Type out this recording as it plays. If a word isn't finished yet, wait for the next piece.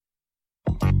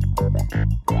Hey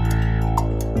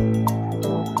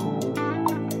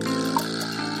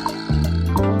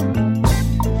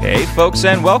folks,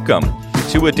 and welcome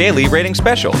to a daily rating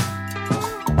special.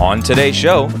 On today's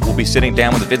show, we'll be sitting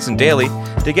down with Vincent Daly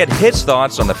to get his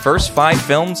thoughts on the first 5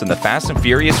 films in the Fast and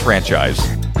Furious franchise.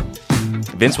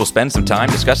 Vince will spend some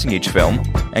time discussing each film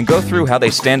and go through how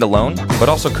they stand alone, but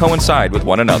also coincide with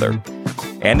one another.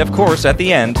 And of course, at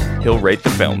the end, he'll rate the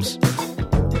films.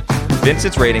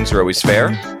 Vincent's ratings are always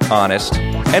fair, honest,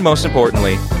 and most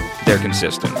importantly, they're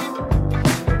consistent.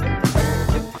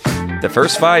 The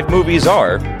first 5 movies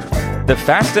are The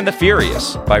Fast and the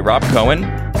Furious by Rob Cohen,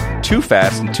 Too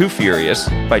Fast and Too Furious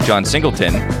by John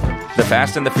Singleton, The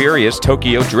Fast and the Furious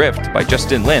Tokyo Drift by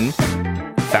Justin Lin,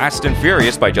 Fast and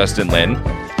Furious by Justin Lin,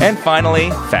 and finally,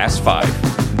 Fast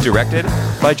 5, directed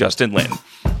by Justin Lin.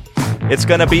 It's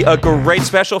gonna be a great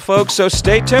special, folks, so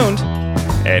stay tuned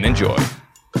and enjoy.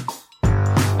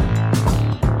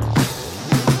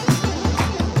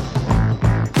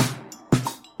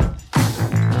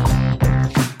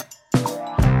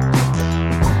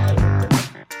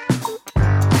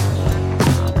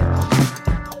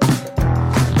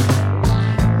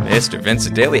 Mr.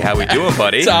 Vincent Daly, how we doing,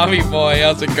 buddy? Tommy boy,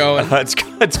 how's it going?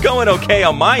 It's going okay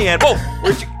on my end. Whoa,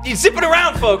 he's zipping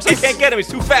around, folks. I can't get him. He's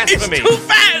too fast for me. He's too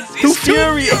fast. He's too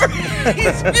furious.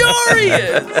 He's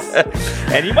furious.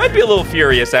 And you might be a little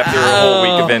furious after a whole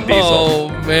week of Vin Diesel. Oh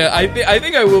man, I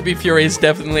think I will be furious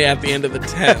definitely at the end of the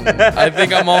 10. I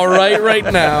think I'm all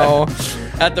right now.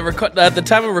 At the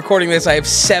time of recording this, I have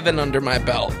 7 under my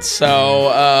belt.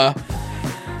 So.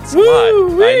 It's a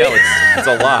lot. I know, it's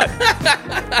a lot.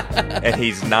 And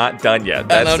he's not done yet.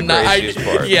 That's the craziest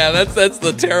part. Yeah, that's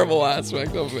the terrible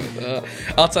aspect of it.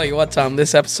 I'll tell you what, Tom,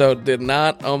 this episode did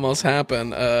not almost happen.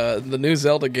 The new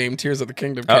Zelda game, Tears of the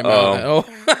Kingdom, came out.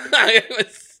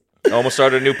 Almost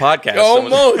started a new podcast.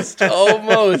 Almost.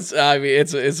 I mean,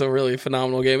 it's a really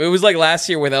phenomenal game. It was like last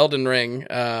year with Elden Ring.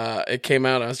 It came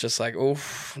out, and I was just like,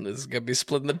 oof, this is going to be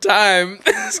splitting the time.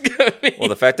 Well,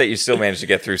 the fact that you still managed to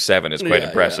get through 7 is quite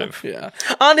impressive. Yeah.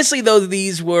 Honestly, though,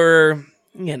 these were,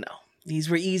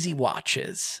 easy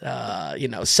watches.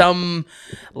 Some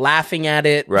laughing at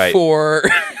it for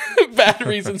bad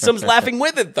reasons. Some's laughing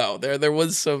with it, though. There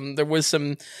was some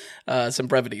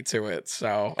brevity to it.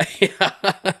 So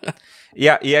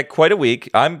yeah, quite a week.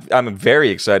 I'm very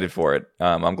excited for it.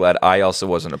 I'm glad I also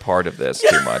wasn't a part of this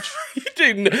too much.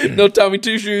 No Tommy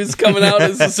Two Shoes coming out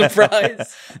as a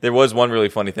surprise. There was one really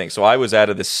funny thing. So I was out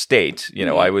of the state.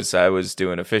 I was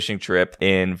doing a fishing trip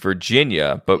in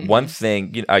Virginia. But one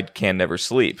thing, I can never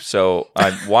sleep. So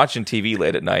I'm watching TV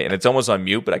late at night, and it's almost on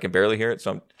mute, but I can barely hear it.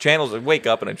 So I wake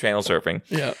up and I'm channel surfing.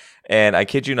 Yeah. And I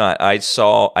kid you not, I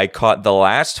caught the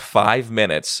last 5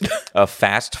 minutes of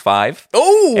Fast 5.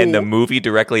 Oh! And the movie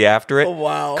directly after it. Oh,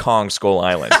 wow. Kong Skull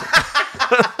Island.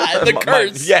 The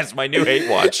curse. My new hate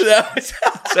watch. So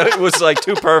it was like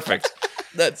too perfect.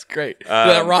 That's great.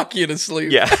 That rock you to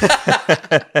sleep. Yeah.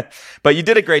 But you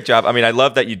did a great job. I mean, I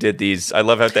love that you did these. I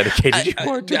love how dedicated you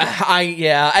are to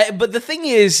them. But the thing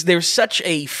is, there's such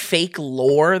a fake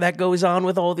lore that goes on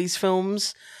with all these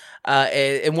films.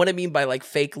 And what I mean by like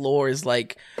fake lore is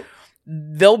like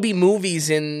there'll be movies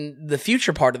in the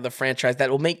future part of the franchise that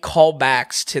will make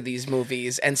callbacks to these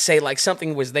movies and say like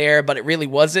something was there, but it really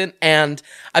wasn't. And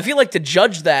I feel like to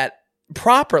judge that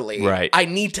properly, right, I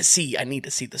need to see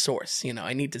the source.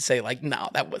 I need to say like, no,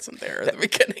 that wasn't there at the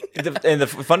beginning. And the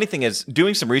funny thing is,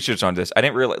 doing some research on this, I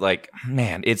didn't realize,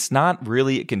 it's not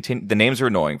really the names are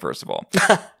annoying, first of all.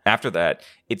 After that,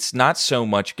 it's not so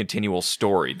much a continual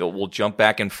story. We'll jump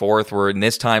back and forth. We're in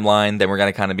this timeline, then we're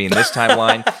going to kind of be in this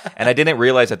timeline. And I didn't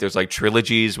realize that there's like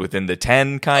trilogies within the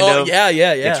 10 kind of. Yeah.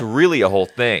 It's really a whole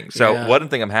thing. So one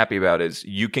thing I'm happy about is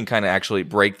you can kind of actually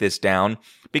break this down.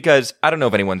 Because I don't know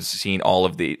if anyone's seen all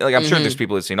of the. I'm sure there's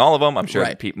people who've seen all of them. I'm sure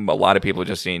a lot of people have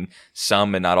just seen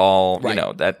some and not all.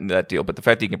 Right. That deal. But the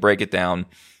fact that you can break it down,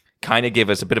 kind of give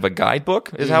us a bit of a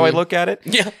guidebook is how I look at it.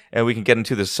 Yeah, and we can get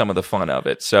into some of the fun of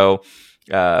it. So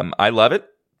I love it.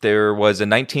 There was a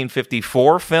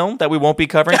 1954 film that we won't be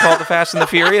covering called The Fast and the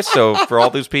Furious. So for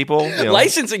all those people,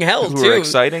 licensing hell who too, are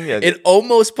exciting. It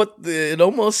almost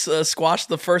squashed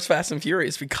the first Fast and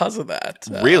Furious because of that.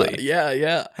 Really?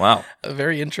 Yeah. Wow.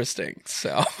 Very interesting.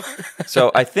 So,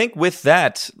 so I think with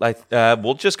that,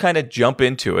 we'll just kind of jump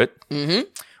into it. Mm-hmm.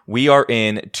 We are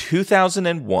in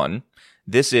 2001.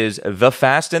 This is The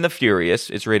Fast and the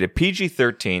Furious. It's rated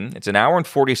PG-13. It's an hour and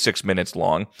 46 minutes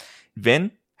long.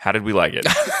 Vin, how did we like it?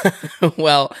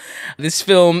 Well, this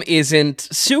film isn't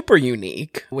super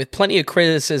unique, with plenty of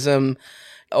criticism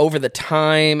over the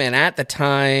time and at the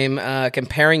time,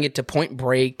 comparing it to Point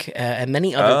Break and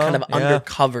many other kind of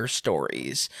undercover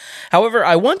stories. However,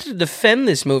 I wanted to defend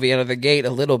this movie out of the gate a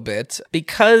little bit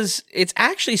because it's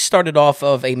actually started off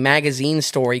of a magazine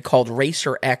story called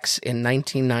Racer X in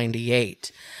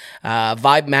 1998.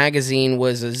 Vibe magazine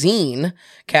was a zine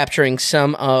capturing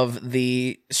some of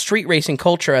the street racing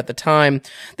culture at the time.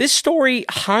 This story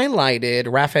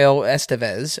highlighted Rafael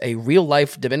Estevez, a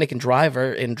real-life Dominican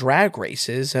driver in drag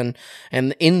races and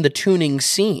in the tuning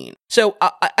scene. So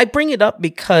I bring it up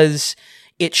because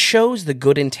it shows the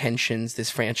good intentions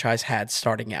this franchise had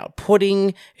starting out,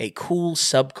 putting a cool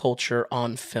subculture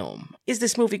on film. Is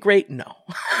this movie great? No.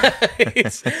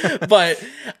 But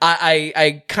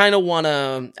I kind of want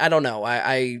to, I don't know,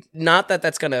 I not that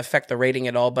that's going to affect the rating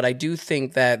at all, but I do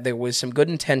think that there was some good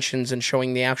intentions in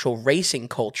showing the actual racing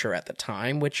culture at the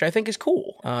time, which I think is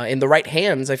cool. In the right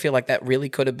hands, I feel like that really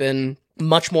could have been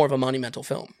much more of a monumental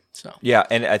film. So. Yeah,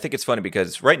 and I think it's funny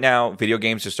because right now video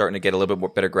games are starting to get a little bit more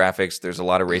better graphics. There's a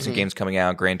lot of racing games coming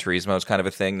out. Gran Turismo is kind of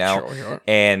a thing now. Sure.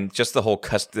 And just the whole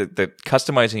the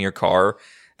customizing your car,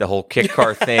 the whole kick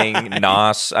car thing,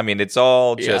 NOS. I mean, it's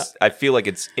all just. I feel like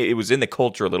it was in the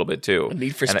culture a little bit too.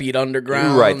 Need for Speed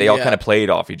Underground, right? They all kind of played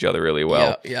off each other really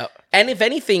well. Yeah. And if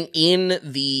anything, in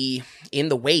the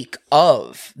wake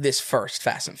of this first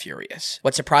Fast and Furious,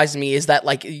 what surprised me is that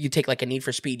like you take like a Need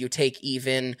for Speed, you take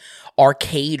even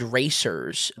arcade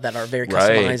racers that are very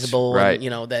customizable, right. And, you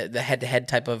know, the head-to-head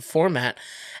type of format.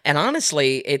 And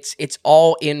honestly, it's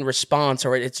all in response,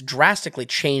 or it's drastically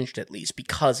changed at least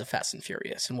because of Fast and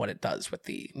Furious and what it does with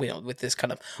with this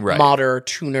kind of modder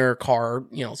tuner car,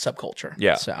 subculture.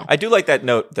 Yeah. So I do like that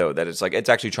note though, that it's like it's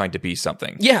actually trying to be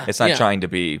something. Yeah. It's not trying to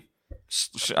be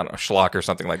I don't know, schlock or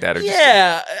something like that. Or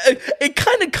it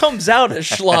kind of comes out as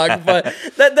schlock, but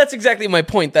that's exactly my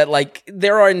point, that like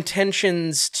there are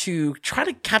intentions to try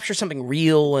to capture something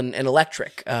real and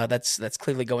electric that's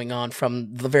clearly going on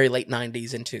from the very late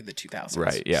 90s into the 2000s.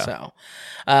 Right, yeah. So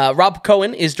Rob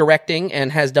Cohen is directing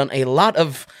and has done a lot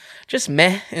of just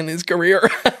meh in his career.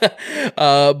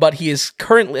 But he is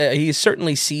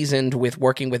certainly seasoned with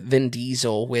working with Vin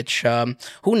Diesel, which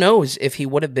who knows if he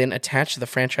would have been attached to the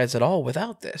franchise at all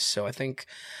without this. So I think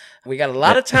we got a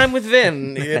lot of time with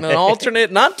Vin in an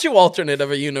alternate, not too alternate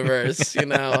of a universe,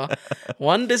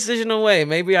 one decision away.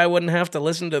 Maybe I wouldn't have to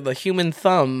listen to the human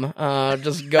thumb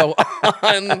just go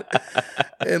on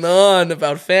and on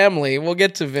about family. We'll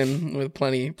get to Vin with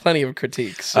plenty of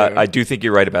critiques. So. I do think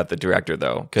you're right about the director,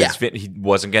 though, because he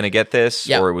wasn't going to get this,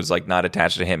 or it was like not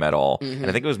attached to him at all. Mm-hmm. And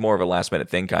I think it was more of a last minute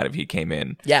thing, kind of. He came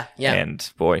in,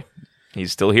 and boy.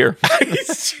 He's still here.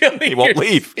 He won't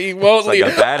leave. He won't leave.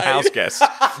 Like a bad house guest.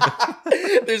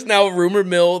 There's now a rumor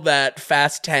mill that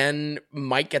Fast 10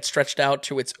 might get stretched out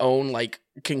to its own like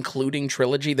concluding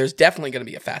trilogy. There's definitely going to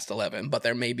be a Fast 11, but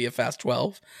there may be a Fast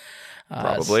 12.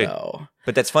 Probably.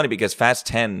 But that's funny because Fast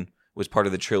 10 was part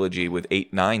of the trilogy with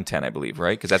 8, 9, 10, I believe,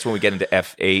 right? Because that's when we get into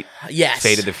F8,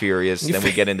 Fate of the Furious, then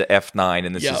we get into F9,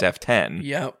 and this is F10.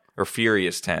 Yep. Or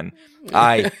Furious 10.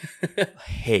 I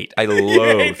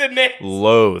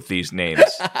loathe these names.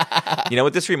 You know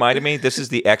what this reminded me? This is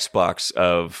the Xbox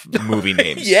of movie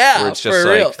names. Yeah, where it's just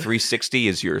like real. 360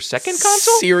 is your second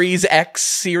console? Series X,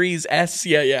 Series S.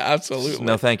 Yeah, absolutely.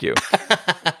 No, thank you.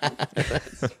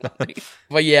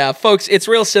 But yeah, folks, it's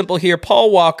real simple here.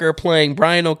 Paul Walker playing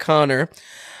Brian O'Connor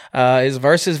is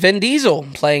versus Vin Diesel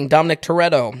playing Dominic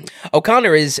Toretto.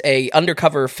 O'Connor is a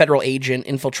undercover federal agent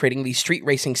infiltrating the street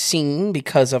racing scene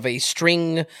because of a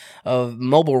string of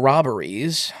mobile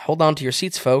robberies. Hold on to your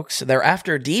seats, folks. They're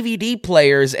after DVD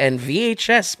players and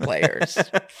VHS players.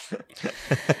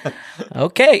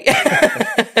 Okay.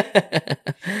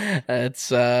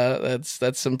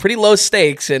 That's some pretty low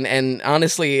stakes, and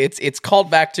honestly, it's called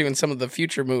back to in some of the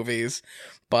future movies.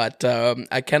 But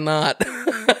I cannot.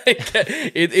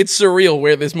 It's surreal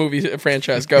where this movie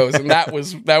franchise goes, and that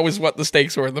was what the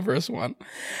stakes were in the first one.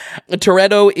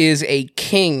 Toretto is a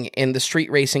king in the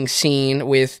street racing scene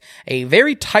with a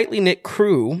very tightly knit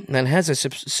crew that has a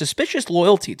suspicious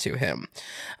loyalty to him.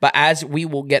 But as we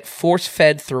will get force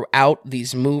fed throughout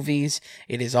these movies,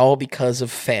 it is all because of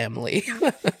family,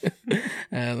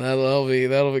 and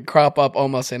that'll crop up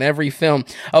almost in every film.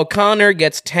 O'Connor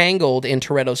gets tangled in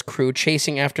Toretto's crew,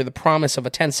 chasing after the promise of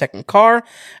a 10-second car,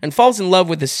 and falls in love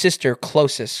with his sister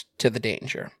closest to the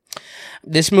danger.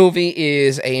 This movie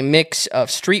is a mix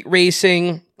of street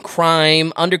racing,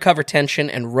 crime, undercover tension,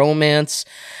 and romance.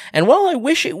 And while I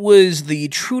wish it was the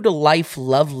true-to-life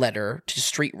love letter to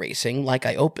street racing, like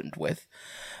I opened with,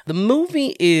 the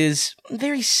movie is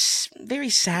very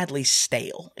sadly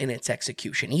stale in its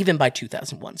execution, even by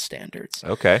 2001 standards.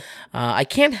 Okay. I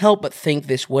can't help but think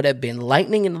this would have been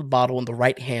lightning in the bottle in the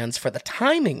right hands for the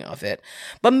timing of it,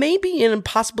 but maybe in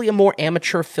possibly a more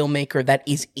amateur filmmaker that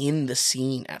is in the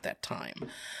scene at that time.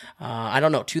 I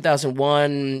don't know,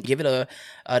 2001, give it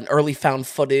an early found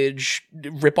footage,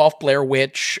 rip off Blair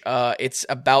Witch. It's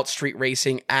about street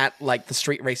racing at like the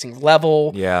street racing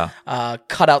level. Yeah.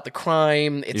 Cut out the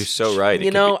crime. You're so right.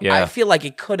 I feel like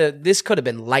this could have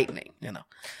been lightning,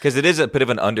 Because it is a bit of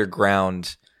an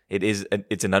underground.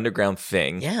 It's an underground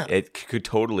thing. Yeah. It could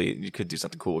you could do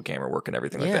something cool with camera work and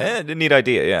everything like that. It's a neat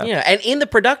idea, yeah. Yeah, and in the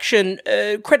production,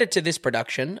 credit to this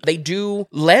production, they do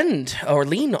lean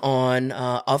on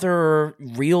other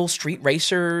real street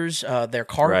racers, their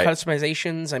car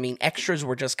customizations. I mean, extras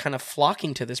were just kind of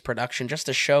flocking to this production just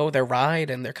to show their ride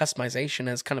and their customization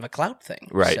as kind of a clout thing.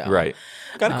 Right, right.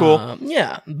 Kind of cool.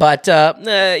 Yeah, but,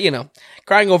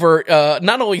 crying over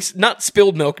not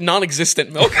spilled milk,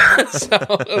 non-existent milk.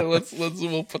 So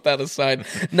we'll put that aside.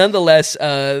 Nonetheless,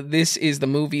 this is the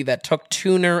movie that took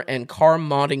tuner and car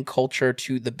modding culture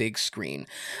to the big screen.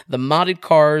 The modded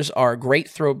cars are a great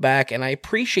throwback, and I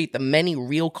appreciate the many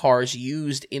real cars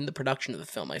used in the production of the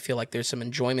film. I feel like there's some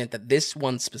enjoyment that this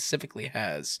one specifically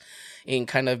has in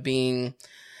kind of being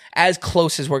as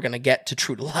close as we're going to get to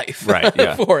true to life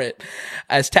for it.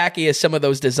 As tacky as some of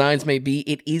those designs may be,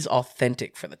 it is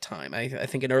authentic for the time. I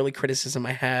think an early criticism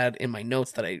I had in my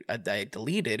notes that I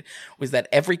deleted was that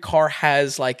every car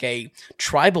has like a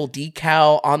tribal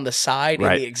decal on the side in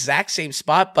the exact same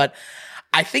spot, but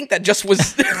I think that just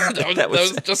was that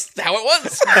was just how it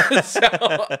was.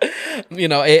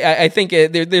 So, I think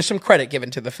there's some credit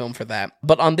given to the film for that.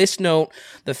 But on this note,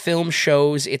 the film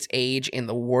shows its age in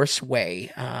the worst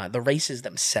way. The races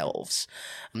themselves.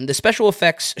 The special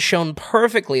effects shown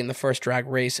perfectly in the first drag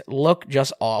race look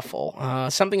just awful.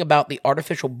 Something about the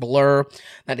artificial blur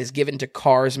that is given to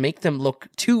cars make them look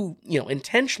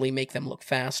intentionally make them look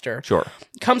faster. Sure.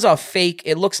 Comes off fake.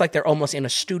 It looks like they're almost in a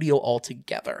studio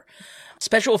altogether.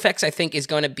 Special effects, I think, is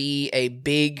going to be a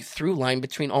big through line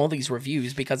between all these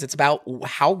reviews because it's about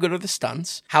how good are the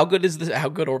stunts, how good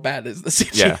or bad is the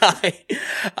CGI,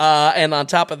 and on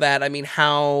top of that, I mean,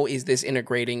 how is this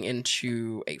integrating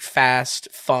into a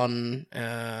fast, fun?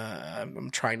 I'm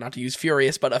trying not to use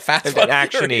furious, but a fast, fun,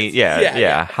 actiony,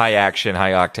 high action,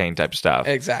 high octane type stuff.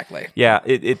 Exactly. Yeah,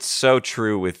 it's so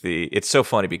true it's so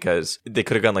funny because they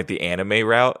could have gone like the anime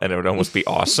route, and it would almost be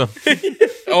awesome.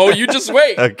 Oh, you just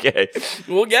wait. Okay.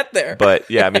 We'll get there.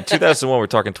 But yeah, I mean, 2001, we're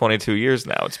talking 22 years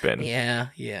now it's been. Yeah.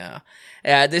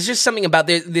 There's just something about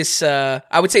this. I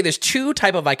would say there's two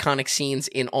type of iconic scenes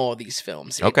in all of these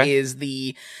films. Okay.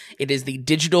 It is the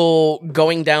digital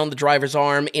going down the driver's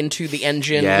arm into the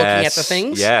engine, looking at the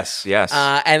things. Yes.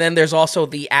 And then there's also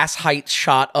the ass height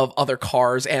shot of other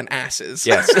cars and asses.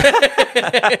 Yes.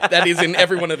 That is in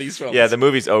every one of these films. Yeah, the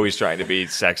movie's always trying to be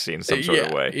sexy in some sort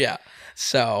of way. Yeah.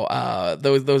 So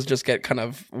those just get kind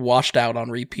of washed out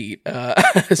on repeat,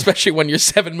 especially when you're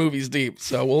 7 movies deep.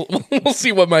 So we'll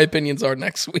see what my opinions are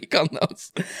next week on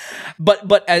those.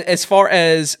 But as far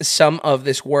as some of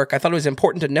this work, I thought it was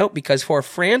important to note because for a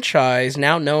franchise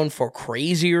now known for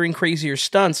crazier and crazier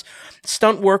stunts,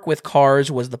 stunt work with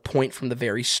cars was the point from the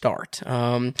very start.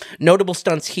 Notable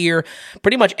stunts here,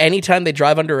 pretty much anytime they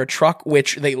drive under a truck,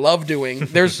 which they love doing,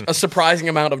 there's a surprising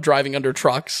amount of driving under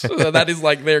trucks. That is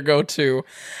like their go-to.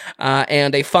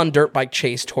 And a fun dirt bike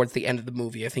chase towards the end of the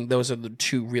movie. I think those are the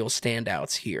two real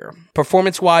standouts here.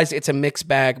 Performance-wise, it's a mixed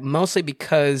bag, mostly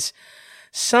because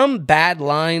some bad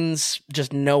lines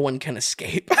just no one can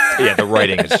escape. Yeah, the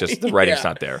writing's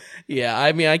not there. Yeah,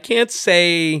 I mean, I can't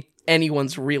say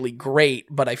anyone's really great,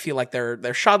 but I feel like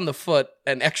they're shot in the foot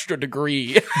an extra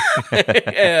degree.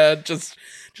 just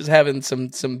having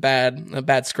some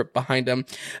bad script behind them.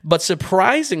 But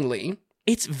surprisingly,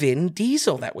 it's Vin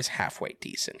Diesel that was halfway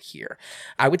decent here.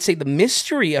 I would say the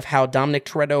mystery of how Dominic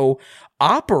Toretto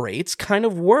operates kind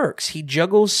of works. He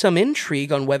juggles some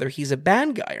intrigue on whether he's a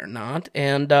bad guy or not,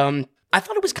 and I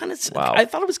thought it was kind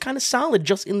of solid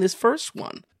just in this first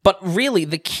one. But really,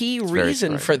 the key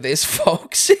reason for this,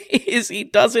 folks, is he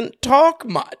doesn't talk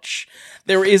much.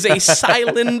 There is a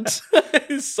silent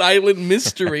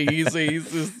mystery.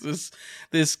 He's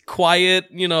this quiet,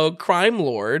 crime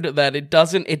lord that it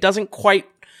doesn't quite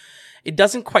it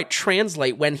doesn't quite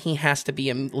translate when he has to be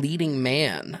a leading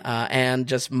man and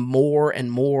just more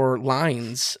and more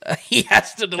lines he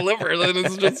has to deliver. And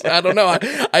it's just, I don't know.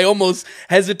 I almost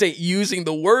hesitate using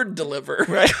the word deliver.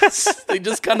 Right? they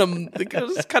just kind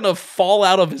of fall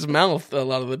out of his mouth a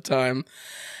lot of the time.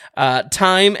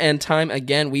 Time and time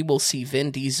again, we will see Vin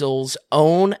Diesel's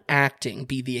own acting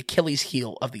be the Achilles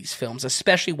heel of these films,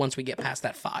 especially once we get past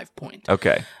that 5 point.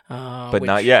 Okay, but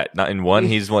not yet. Not in one.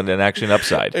 He's an action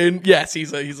upside. And yes,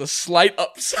 he's a slight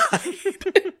upside.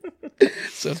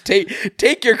 So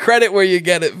take your credit where you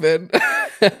get it, Vin.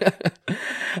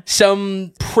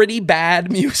 Some pretty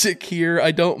bad music here.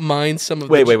 I don't mind some of.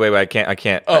 Wait! I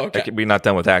can't. Oh, okay. We're not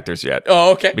done with actors yet.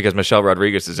 Oh, okay. Because Michelle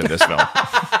Rodriguez is in this film.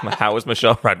 How is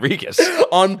Michelle Rodriguez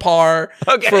on par?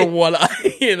 Okay. For what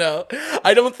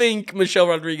I don't think Michelle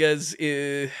Rodriguez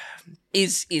is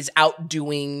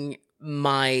outdoing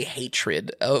my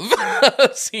hatred of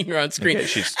seeing her on screen.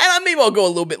 Okay, and maybe I'll go a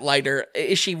little bit lighter.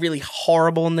 Is she really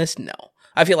horrible in this? No.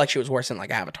 I feel like she was worse in like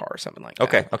Avatar or something like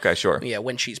that. Okay, sure. Yeah,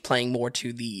 when she's playing more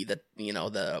to the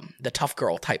tough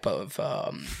girl type of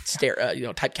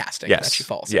typecasting that she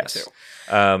falls into.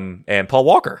 And Paul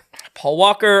Walker. Paul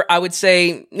Walker, I would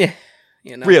say,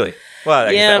 Really? Well,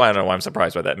 I don't know why I'm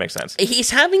surprised by that. Makes sense.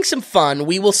 He's having some fun.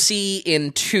 We will see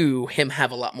in 2 him have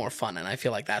a lot more fun, and I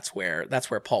feel like that's where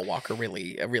Paul Walker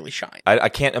really shines. I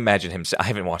can't imagine him. I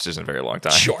haven't watched this in a very long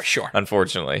time. Sure.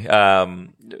 Unfortunately.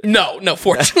 No,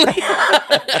 fortunately.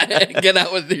 Get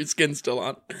out with your skin still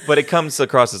on. But it comes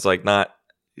across as like not.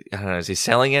 I don't know. Is he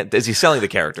selling it? Is he selling the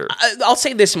character? I'll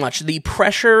say this much: the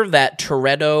pressure that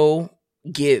Toretto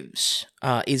gives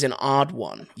is an odd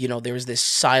one. There's this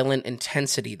silent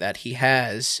intensity that he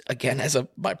has, again, as a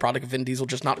byproduct of Vin Diesel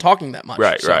just not talking that much.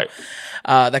 Right.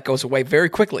 That goes away very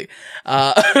quickly.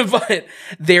 But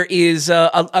there is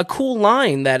a cool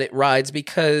line that it rides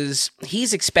because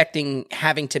he's expecting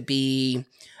having to be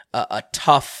a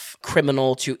tough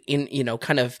criminal to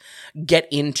kind of get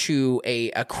into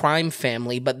a crime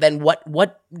family. But then what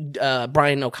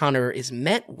Brian O'Connor is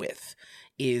met with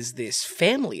is this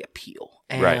family appeal.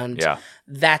 And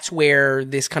that's where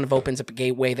this kind of opens up a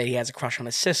gateway that he has a crush on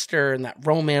his sister and that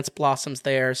romance blossoms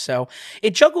there. So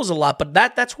it juggles a lot, but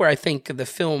that's where I think the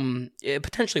film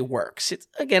potentially works. It's,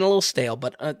 again, a little stale,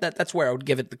 but that's where I would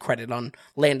give it the credit on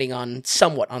landing on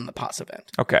somewhat on the positive end.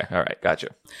 Okay. All right. Gotcha.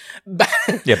 Back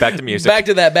to music. Back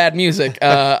to that bad music.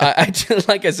 I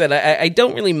like I said, I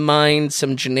don't really mind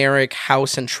some generic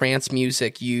house and trance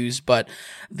music used, but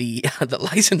the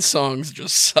licensed songs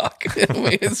just suck.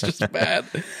 It's just bad.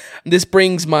 This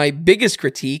brings my biggest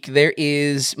critique. There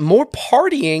is more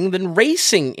partying than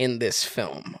racing in this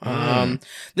film.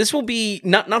 This will be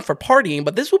not for partying,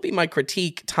 but this will be my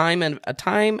critique time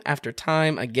after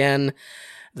time again,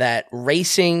 that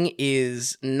racing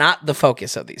is not the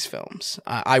focus of these films,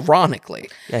 ironically.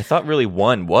 Yeah, I thought really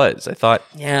one was. I thought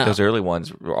those early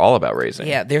ones were all about racing.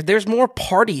 Yeah, there's more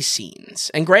party scenes.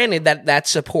 And granted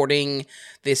that's supporting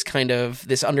this kind of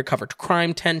this undercover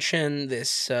crime tension,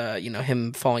 this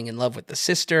him falling in love with the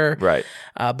sister. Right.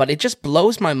 But it just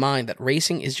blows my mind that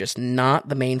racing is just not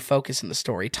the main focus in the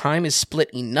story. Time is split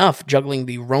enough juggling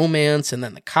the romance and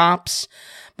then the cops.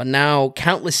 But now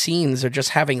countless scenes are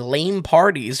just having lame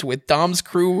parties with Dom's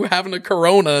crew having a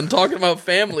Corona and talking about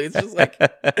family. It's just like,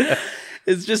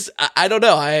 it's just, I don't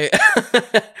know.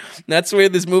 That's where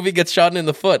this movie gets shot in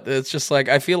the foot. It's just like,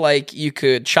 I feel like you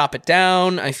could chop it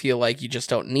down. I feel like you just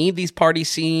don't need these party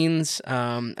scenes.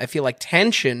 I feel like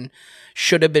tension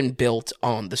should have been built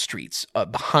on the streets,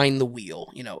 behind the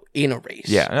wheel, in a race.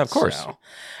 Yeah, of course. So,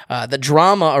 the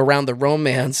drama around the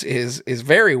romance is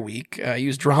very weak. I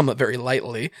use drama very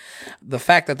lightly. The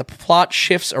fact that the plot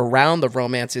shifts around the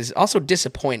romance is also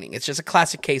disappointing. It's just a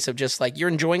classic case of just like you're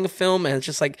enjoying a film and it's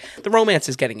just like the romance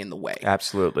is getting in the way.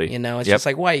 Absolutely. It's just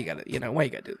like why you gotta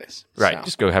do this? Right. So,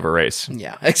 just go have a race.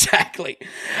 Yeah, exactly.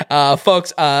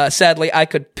 Folks, sadly, I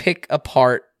could pick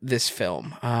apart this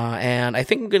film, and I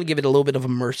think I'm going to give it a little bit of a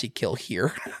mercy kill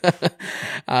here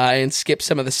and skip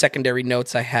some of the secondary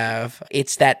notes I have.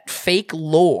 It's that fake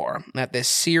lore that this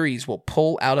series will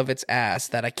pull out of its ass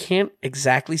that I can't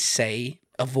exactly say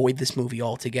avoid this movie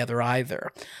altogether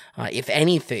either. If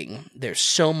anything, there's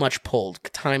so much pulled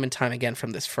time and time again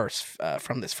from this first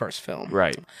film.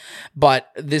 Right. But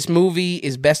this movie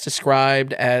is best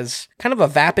described as kind of a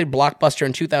vapid blockbuster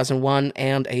in 2001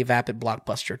 and a vapid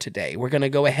blockbuster today. We're going to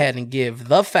go ahead and give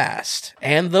The Fast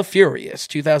and the Furious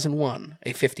 2001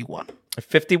 a 51. A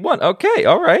 51. Okay.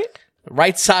 All right.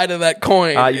 Right side of that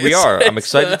coin. We are. I'm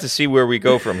excited to see where we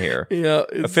go from here. Yeah,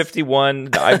 a 51.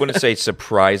 I wouldn't say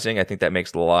surprising. I think that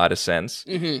makes a lot of sense.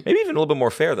 Mm-hmm. Maybe even a little bit more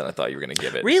fair than I thought you were going to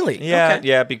give it. Really? Yeah, okay.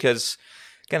 Yeah. Because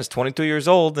again, it's 22 years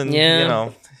old, and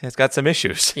it's got some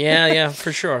issues. Yeah,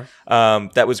 for sure.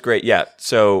 That was great. Yeah.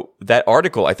 So that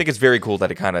article, I think it's very cool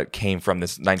that it kind of came from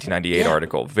this 1998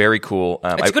 article. Very cool.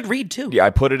 It's a good read too. Yeah,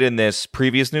 I put it in this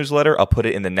previous newsletter. I'll put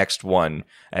it in the next one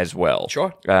as well.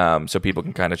 Sure. So people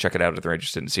can kind of check it out if they're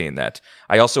interested in seeing that.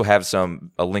 I also have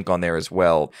a link on there as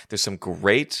well. There's some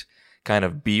great kind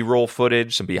of B-roll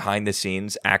footage, some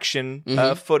behind-the-scenes action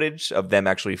footage of them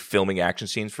actually filming action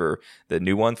scenes for the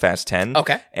new one, Fast 10.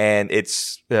 Okay. And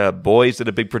it's boys did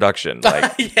a big production.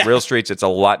 Like, real streets, it's a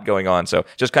lot going on. So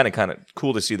just kind of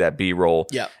cool to see that B-roll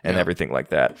and everything like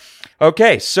that.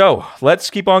 Okay, so let's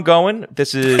keep on going.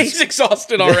 This is... He's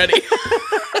exhausted already.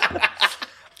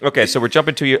 Okay, so we're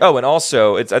jumping to you. Oh, and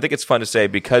also, I think it's fun to say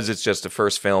because it's just the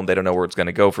first film, they don't know where it's going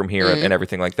to go from here and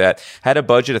everything like that. Had a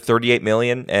budget of $38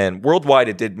 million, and worldwide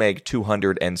it did make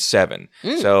 $207.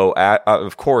 So,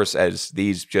 of course, as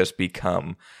these just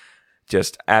become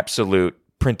just absolute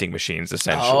printing machines,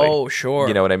 essentially. Oh, sure.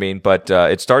 You know what I mean? But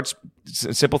it starts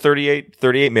simple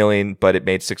 38 million, but it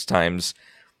made 6 times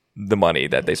the money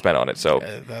that they spent on it. So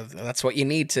that's what you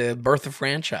need to birth a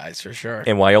franchise for sure.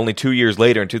 And why only 2 years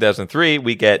later in 2003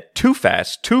 we get Too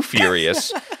Fast, Too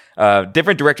Furious.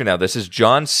 Different director now. This is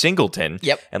John Singleton.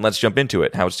 Yep. And let's jump into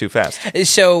it. How's Too Fast?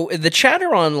 So the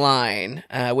chatter online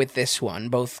with this one,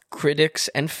 both critics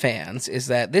and fans, is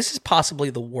that this is possibly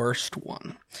the worst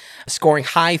one. Scoring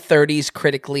high 30s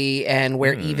critically, and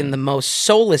where even the most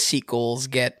soulless sequels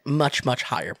get much, much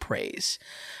higher praise.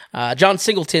 John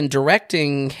Singleton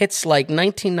directing hits like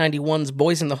 1991's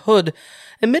Boys in the Hood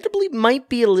admittedly might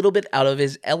be a little bit out of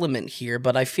his element here,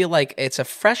 but I feel like it's a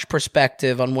fresh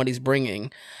perspective on what he's bringing.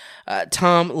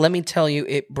 Tom, let me tell you,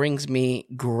 it brings me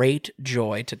great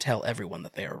joy to tell everyone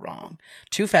that they are wrong.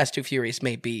 Too Fast, Too Furious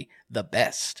may be the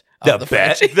best. The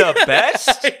best? The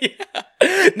best?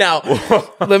 Yeah. Now,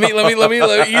 let me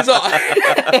ease off.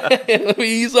 Let me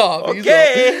ease off.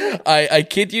 Okay. I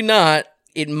kid you not.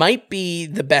 It might be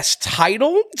the best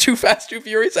title, Too Fast, Too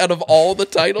Furious, out of all the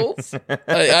titles.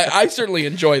 I certainly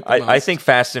enjoyed it the most. I think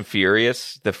Fast and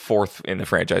Furious, the fourth in the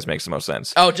franchise, makes the most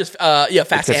sense. Oh, just, Fast and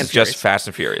Furious. It's just Fast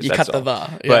and Furious. You that's cut all.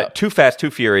 Yeah. But Too Fast,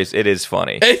 Too Furious, it is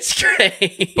funny. It's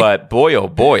great. But boy, oh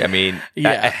boy, I mean...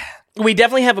 Yeah. We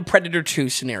definitely have a Predator 2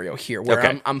 scenario here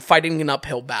where I'm fighting an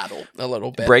uphill battle a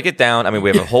little bit. Break it down. I mean, we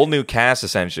have a whole new cast,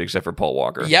 essentially, except for Paul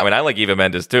Walker. Yep. I mean, I like Eva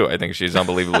Mendes, too. I think she's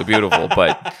unbelievably beautiful,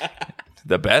 but...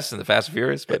 The best in the Fast and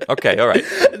Furious, but okay, all right.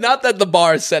 Not that the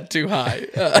bar is set too high.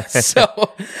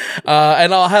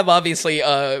 And I'll have, obviously,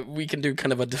 we can do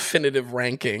kind of a definitive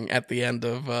ranking at the end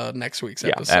of next week's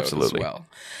episode absolutely. as well.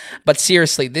 But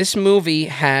seriously, this movie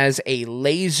has a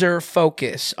laser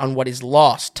focus on what is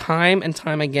lost time and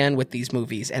time again with these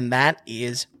movies, and that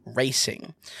is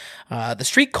racing. The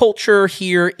street culture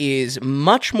here is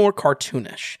much more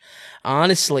cartoonish.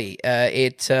 Honestly,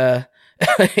 it's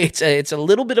a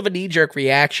little bit of a knee-jerk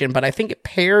reaction, but I think it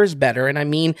pairs better. And I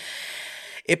mean,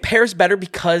 it pairs better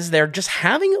because they're just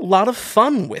having a lot of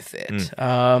fun with it.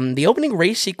 The opening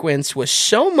race sequence was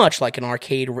so much like an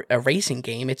arcade racing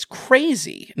game. It's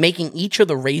crazy. Making each of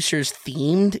the racers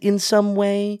themed in some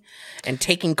way and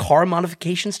taking car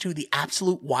modifications to the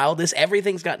absolute wildest.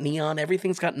 Everything's got neon.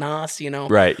 Everything's got NOS, you know?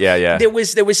 Right, yeah. There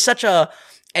was such a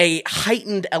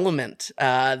heightened element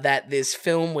that this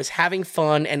film was having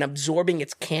fun and absorbing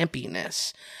its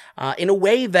campiness in a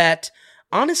way that,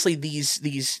 honestly,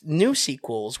 these new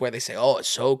sequels where they say, oh, it's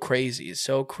so crazy,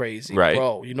 right.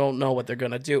 Bro, you don't know what they're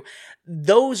gonna do.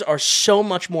 Those are so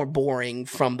much more boring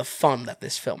from the fun that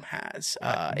this film has.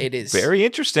 It is very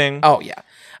interesting. Oh yeah,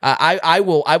 I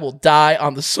will die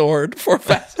on the sword for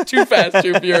Too Fast,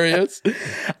 Too Furious.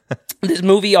 This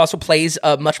movie also plays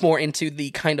much more into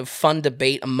the kind of fun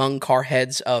debate among car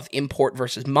heads of import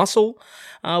versus muscle,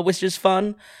 which is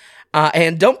fun.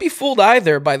 And don't be fooled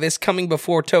either by this coming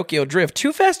before Tokyo Drift.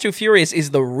 Too Fast, Too Furious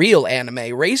is the real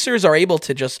anime. Racers are able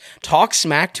to just talk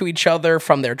smack to each other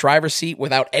from their driver's seat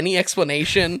without any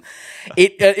explanation.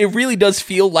 It really does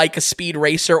feel like a Speed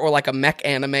Racer or like a mech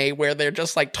anime where they're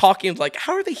just like talking like,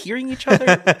 how are they hearing each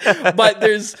other? But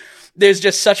there's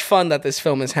just such fun that this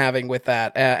film is having with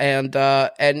that.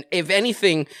 And if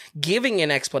anything, giving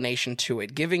an explanation to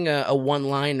it, giving a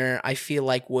one-liner, I feel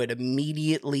like would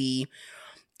immediately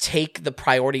take the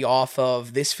priority off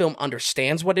of this film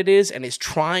understands what it is and is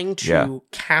trying to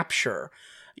capture.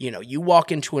 You know, you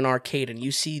walk into an arcade and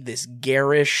you see this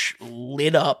garish,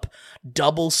 lit up,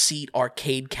 double seat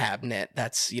arcade cabinet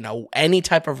that's, you know, any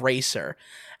type of racer.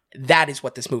 That is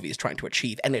what this movie is trying to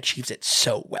achieve, and it achieves it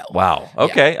so well. Wow.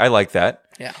 Okay, I like that.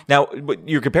 Yeah. Now, but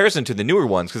your comparison to the newer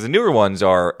ones, because the newer ones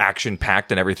are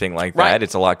action-packed and everything like that. Right.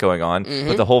 It's a lot going on.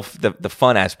 But the whole, the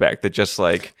fun aspect that just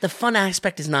like... The fun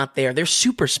aspect is not there. They're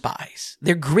super spies.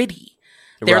 They're gritty.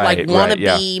 They're Right, like right,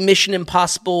 wannabe Mission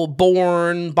Impossible,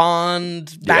 Bourne,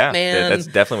 Bond, Batman. Yeah, that's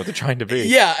definitely what they're trying to be.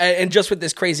 Yeah, and just with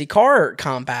this crazy car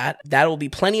combat, that'll be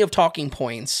plenty of talking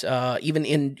points, even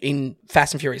in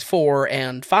Fast and Furious 4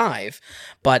 and 5.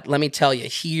 But let me tell you,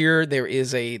 here there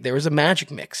is a magic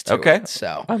mix to it.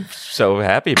 So I'm so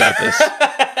happy about this.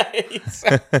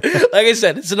 like I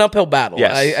said, it's an uphill battle.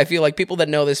 Yes. I feel like people that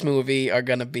know this movie are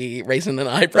going to be raising an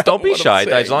eyebrow. Don't be what I'm shy,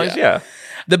 saying. as long as, yeah.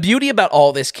 The beauty about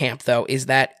all this camp, though, is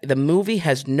that the movie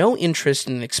has no interest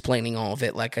in explaining all of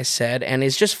it, like I said, and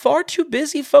is just far too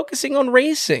busy focusing on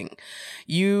racing.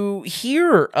 You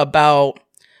hear about,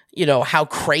 how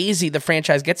crazy the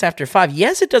franchise gets after 5.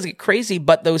 Yes, it does get crazy,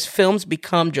 but those films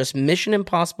become just Mission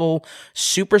Impossible,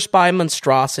 super spy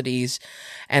monstrosities,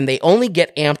 and they only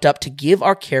get amped up to give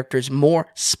our characters more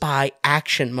spy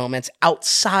action moments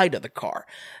outside of the car.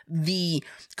 The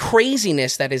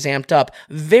craziness that is amped up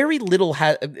very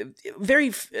seldomly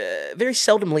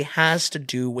has to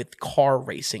do with car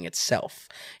racing itself.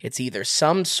 It's either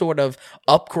some sort of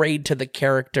upgrade to the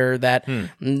character that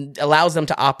allows them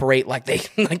to operate like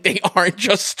they aren't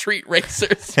just street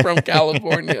racers from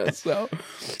California. So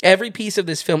every piece of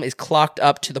this film is clocked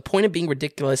up to the point of being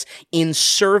ridiculous in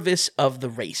service of the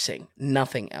racing,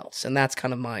 nothing else. And that's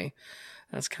kind of my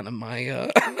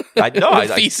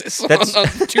thesis on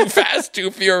Too Fast,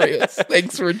 Too Furious.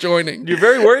 Thanks for joining. You're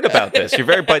very worried about this.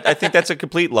 But I think that's a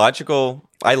complete logical.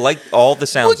 I like all the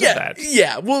sounds of that.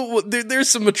 Yeah, well, there's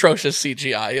some atrocious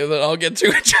CGI that I'll get to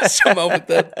in just a moment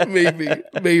that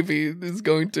maybe is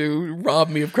going to rob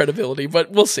me of credibility,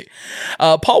 but we'll see.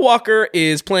 Paul Walker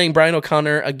is playing Brian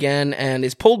O'Connor again and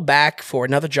is pulled back for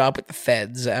another job with the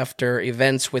feds after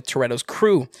events with Toretto's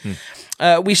crew.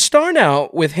 We start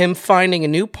out with him finding a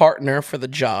new partner for the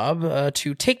job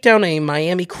to take down a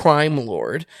Miami crime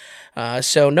lord.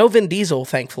 So no Vin Diesel,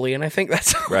 thankfully, and I think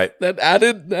that's right. that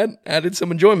added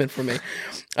some enjoyment for me.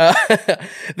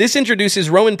 This introduces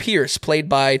Rowan Pierce, played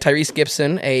by Tyrese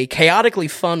Gibson, a chaotically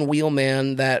fun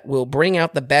wheelman that will bring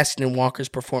out the best in Walker's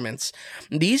performance.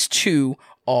 These two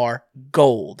are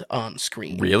gold on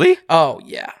screen. Really? Oh,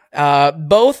 yeah.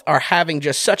 Both are having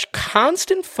just such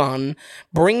constant fun,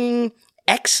 bringing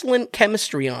excellent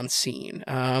chemistry on scene.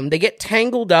 They get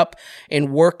tangled up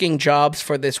in working jobs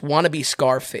for this wannabe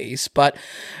Scarface, but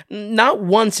not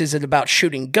once is it about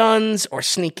shooting guns or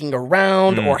sneaking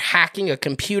around or hacking a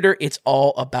computer. It's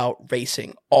all about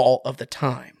racing all of the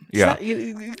time. Yeah.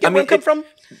 You get where I come from?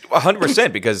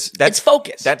 100%, because that's it's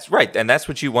focus. That's right, and that's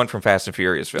what you want from Fast and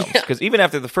Furious films. Because even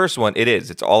after the first one,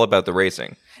 it's all about the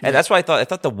racing, and that's why I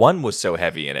thought the 1 was so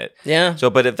heavy in it. Yeah. So,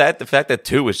 but the fact that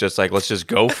 2 was just like, let's just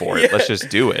go for it, let's just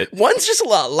do it. 1's just a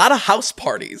lot of house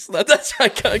parties. That's I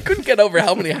couldn't get over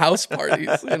how many house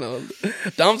parties.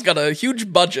 Dom's got a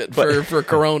huge budget for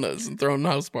Coronas and throwing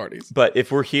house parties. But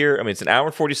if we're here, it's an hour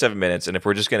and 47 minutes, and if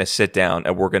we're just going to sit down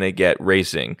and we're going to get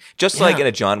racing, just like in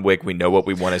a John Wick, we know what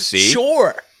we want to see.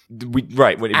 Sure. When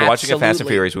you're watching a Fast and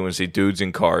Furious, we want to see dudes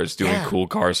in cars doing cool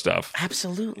car stuff.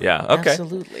 Absolutely. Yeah. Okay.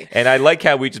 Absolutely. And I like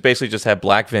how we just have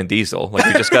black Vin Diesel. Like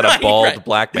we just got a bald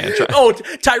black man.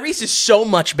 Tyrese is so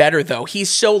much better though. He's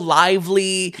so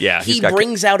lively. Yeah. He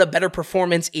brings out a better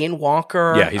performance in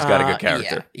Walker. Yeah. He's got a good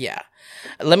character. Yeah.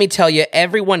 Let me tell you,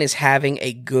 everyone is having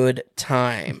a good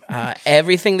time.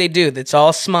 Everything they do, it's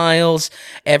all smiles.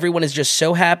 Everyone is just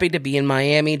so happy to be in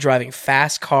Miami driving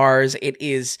fast cars. It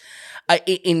is.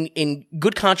 In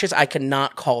good conscience, I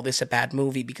cannot call this a bad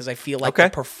movie because I feel like the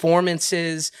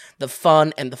performances, the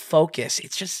fun, and the focus,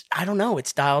 it's just, I don't know,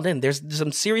 it's dialed in. There's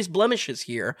some serious blemishes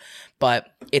here,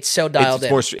 but it's so dialed in.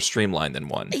 It's more streamlined than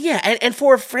 1. Yeah, and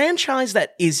for a franchise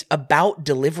that is about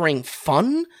delivering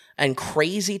fun and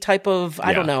crazy type of,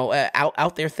 I don't know,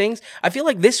 out there things, I feel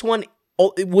like this one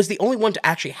was the only one to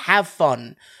actually have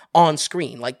fun on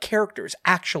screen, like characters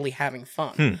actually having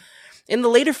fun. In the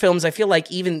later films, I feel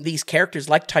like even these characters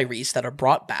like Tyrese that are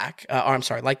brought back,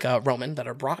 like Roman that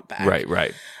are brought back.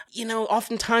 Right.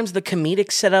 Oftentimes the comedic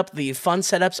setup, the fun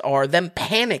setups are them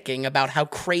panicking about how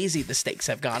crazy the stakes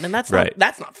have gone. And that's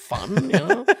not fun,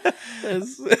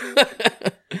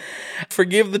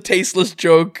 Forgive the tasteless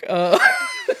joke.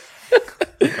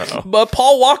 But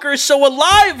Paul Walker is so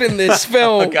alive in this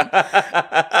film.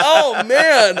 Oh,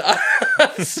 man.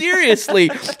 Seriously.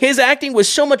 His acting was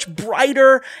so much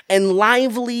brighter and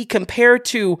lively compared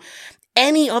to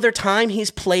any other time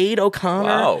he's played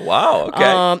O'Connor. Wow,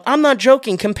 okay. I'm not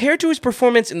joking. Compared to his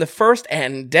performance in the first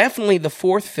and definitely the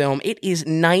fourth film, it is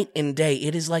night and day.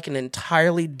 It is like an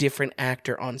entirely different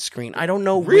actor on screen. I don't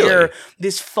know where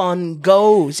this fun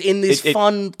goes in this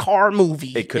fun car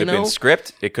movie. It could have been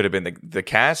script. It could have been the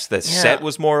cast. The set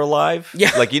was more alive.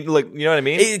 Yeah. Like you know what I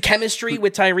mean? Chemistry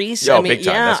with Tyrese. Oh, I mean, big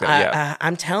time.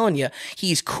 I'm telling you,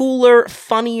 he's cooler,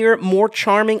 funnier, more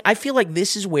charming. I feel like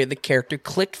this is where the character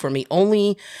clicked for me.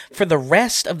 Only for the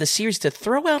rest of the series to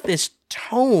throw out this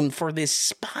tone for this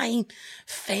spy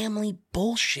family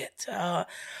bullshit. I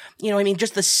mean,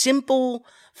 just the simple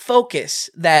focus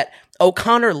that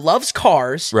O'Connor loves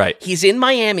cars. Right. He's in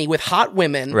Miami with hot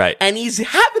women. Right. And he's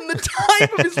having the time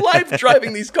of his life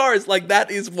driving these cars. Like,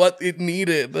 that is what it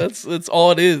needed. That's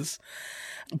all it is.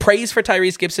 Praise for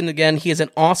Tyrese Gibson again. He is an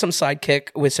awesome sidekick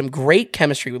with some great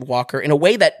chemistry with Walker in a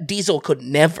way that Diesel could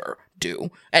never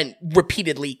do and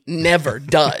repeatedly never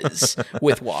does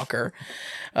with Walker.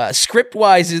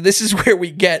 Script-wise, this is where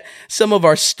we get some of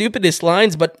our stupidest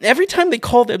lines, but every time they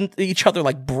call each other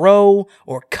like bro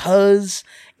or cuz,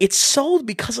 it's sold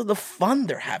because of the fun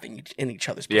they're having in each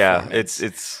other's performance. Yeah,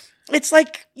 it's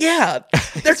like, yeah,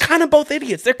 they're kind of both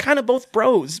idiots. They're kind of both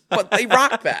bros, but they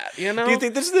rock that, you know? Do you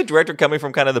think this is the director coming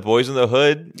from kind of the Boys in the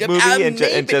Hood movie?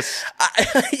 And just...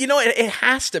 it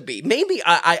has to be. Maybe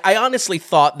I honestly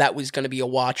thought that was going to be a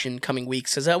watch in coming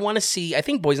weeks because I want to see, I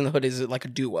think Boys in the Hood is like a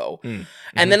duo.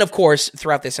 And then, of course,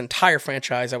 throughout this entire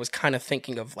franchise, I was kind of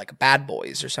thinking of like Bad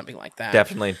Boys or something like that.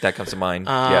 Definitely, that comes to mind.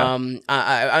 I'm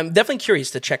definitely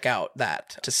curious to check out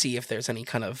that to see if there's any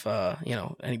kind of,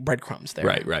 any breadcrumbs there.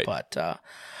 Right. But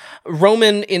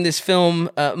Roman in this film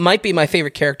might be my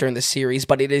favorite character in the series,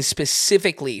 but it is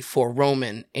specifically for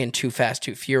Roman in Too Fast,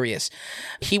 Too Furious.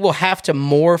 He will have to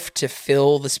morph to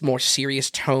fill this more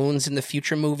serious tones in the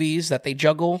future movies that they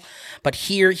juggle. But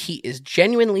here he is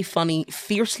genuinely funny,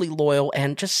 fiercely loyal,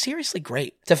 and just seriously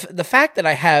great. The fact that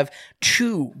I have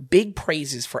two big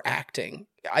praises for acting,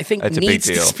 I think That's needs a big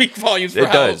to deal. speak volumes for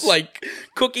how like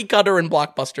cookie cutter and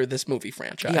blockbuster this movie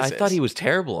franchise Yeah, I is. thought he was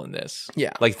terrible in this.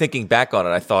 Yeah. Like thinking back on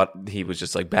it, I thought he was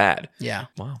just like bad. Yeah.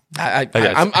 Wow.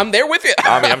 I'm there with you.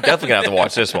 I mean, I'm definitely gonna have to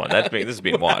watch this one. This is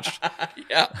being watched.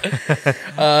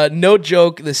 Yeah. No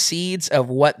joke. The seeds of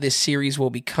what this series will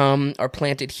become are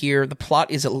planted here. The plot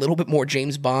is a little bit more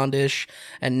James Bondish,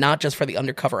 and not just for the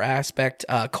undercover aspect.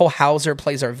 Cole Hauser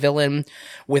plays our villain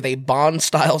with a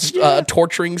Bond-style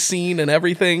torturing scene and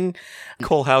everything.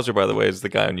 Cole Hauser, by the way, is the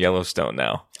guy on Yellowstone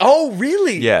now. Oh,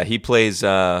 really? Yeah, he plays.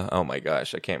 Oh my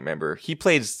gosh, I can't remember. He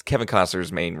plays Kevin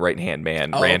Costner's main right-hand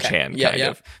man, ranch hand, kind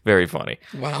of. Very funny.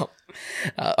 Wow.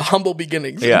 Humble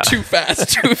beginnings. Yeah. Too Fast,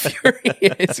 Too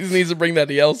Furious. He needs to bring that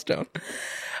to Yellowstone.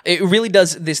 It really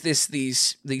does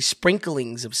these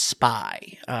sprinklings of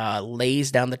spy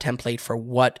lays down the template for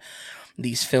what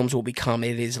these films will become.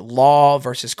 It is law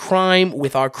versus crime,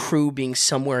 with our crew being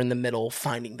somewhere in the middle,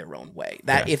 finding their own way.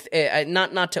 That if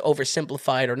not to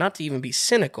oversimplify it or not to even be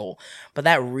cynical, but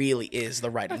that really is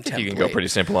the writing template. You can go pretty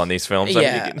simple on these films.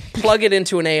 Yeah, I mean, plug it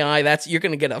into an AI. You're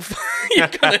gonna get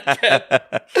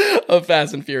a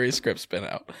Fast and Furious script spin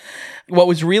out. What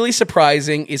was really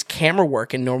surprising is camera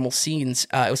work in normal scenes.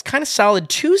 It was kind of solid.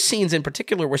 Two scenes in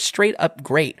particular were straight up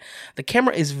great. The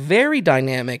camera is very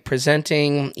dynamic,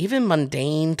 presenting even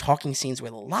mundane talking scenes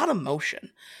with a lot of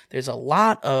motion. There's a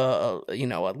lot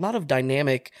of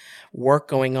dynamic work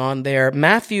going on there.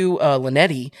 Matthew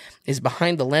Linetti is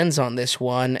behind the lens on this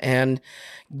one and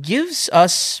gives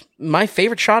us my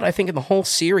favorite shot, I think, in the whole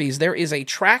series. There is a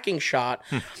tracking shot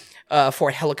for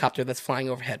a helicopter that's flying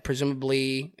overhead.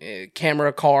 Presumably,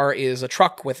 camera car is a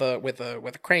truck with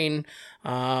a crane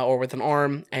or with an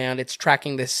arm, and it's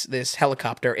tracking this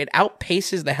helicopter. It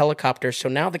outpaces the helicopter, so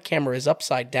now the camera is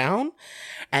upside down,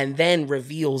 and then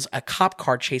reveals a cop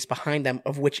car chase behind them,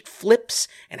 of which it flips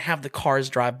and have the cars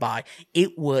drive by.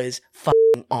 It was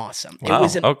fucking awesome. Wow, it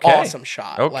was an awesome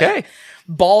shot. Okay. Like,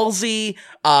 ballsy,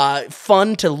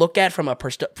 fun to look at from a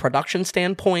production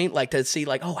standpoint, like to see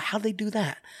like, oh, how'd they do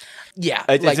that? Yeah.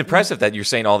 It's impressive that you're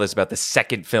saying all this about the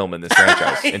second film in this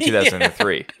franchise in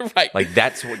 2003. Right. Like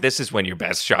this is when your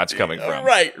best shot's coming from.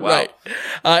 Right, Wow. right.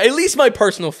 At least my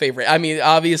personal favorite. I mean,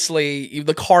 obviously,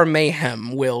 the car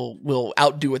mayhem will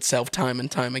outdo itself time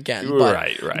and time again. But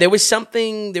Right. There was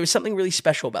something really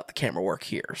special about the camera work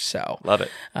here. So Love it.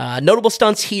 Notable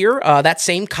stunts here. That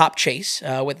same cop chase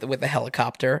with the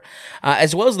helicopter,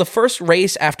 as well as the first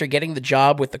race after getting the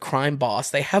job with the crime boss.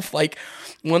 They have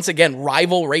once again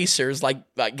rival racers racers, like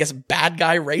I guess bad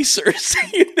guy racers.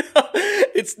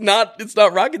 It's not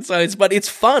rocket science, but it's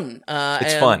fun.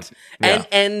 It's fun. Yeah.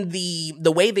 And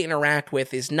the way they interact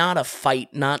with is not a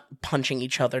fight, not punching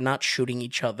each other, not shooting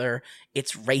each other.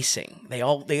 It's racing.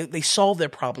 They solve their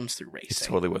problems through racing. It's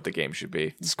totally what the game should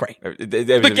be. It's great.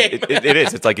 It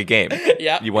is. It's like a game.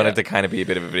 Yeah. You want it to kind of be a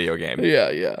bit of a video game.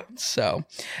 Yeah. So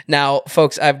now,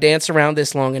 folks, I've danced around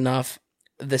this long enough.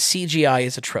 The CGI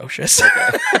is atrocious.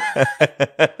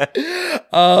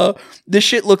 This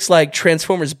shit looks like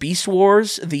Transformers Beast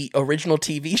Wars, the original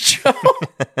TV show.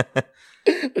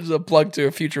 Which is a plug to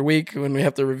a future week when we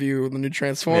have to review the new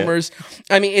Transformers.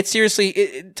 Yeah. I mean, it's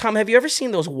seriously... Tom, have you ever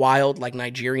seen those wild, like,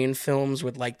 Nigerian films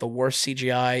with, like, the worst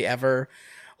CGI ever?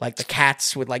 Like the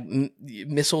cats with like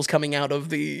missiles coming out of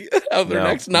their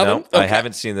necks. No, okay. I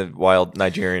haven't seen the wild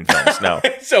Nigerian films. No.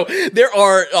 So there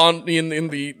are in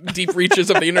the deep reaches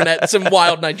of the internet some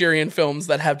wild Nigerian films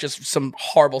that have just some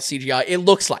horrible CGI. It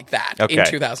looks like that in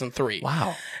 2003.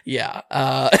 Wow. Yeah.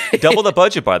 Double the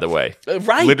budget, by the way.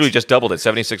 Right. Literally just doubled it,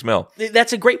 76 mil.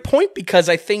 That's a great point because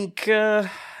I think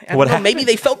maybe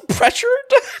they felt pressured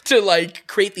to like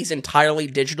create these entirely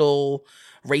digital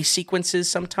race sequences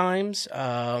sometimes.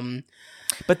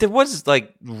 But there was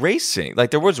like racing, like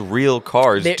there was real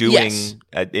cars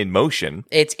in motion.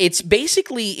 It's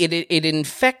basically it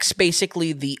infects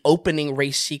basically the opening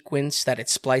race sequence that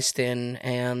it's spliced in,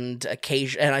 and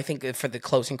I think for the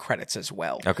closing credits as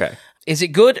well. Okay, is it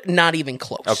good? Not even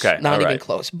close. Okay, not even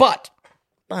close. But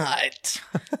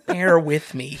bear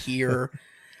with me here.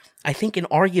 I think an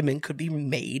argument could be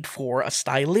made for a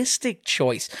stylistic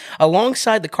choice.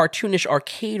 Alongside the cartoonish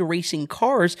arcade racing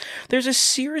cars, there's a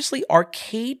seriously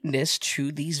arcadeness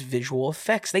to these visual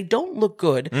effects. They don't look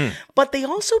good, but they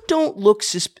also don't look...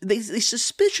 they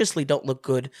suspiciously don't look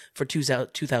good for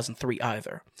 2003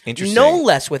 either. Interesting. No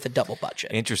less with a double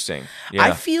budget. Interesting. Yeah.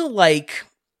 I feel like...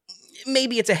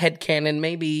 maybe it's a headcanon.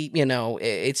 Maybe,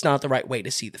 it's not the right way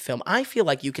to see the film. I feel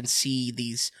like you can see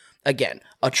these... again,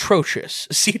 atrocious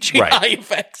CGI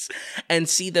effects and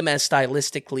see them as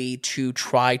stylistically to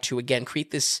try to, again, create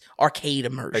this arcade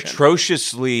immersion.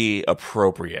 Atrociously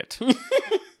appropriate.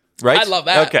 Right? I love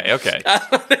that. Okay.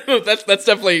 That's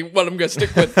definitely what I'm going to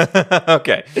stick with.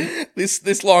 Okay.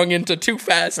 This long into Too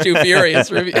Fast, Too Furious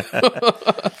review.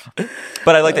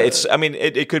 But I like that.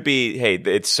 It could be, hey,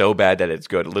 it's so bad that it's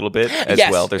good a little bit as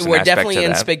well. There's an aspect to that. We're definitely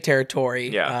in Spig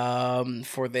territory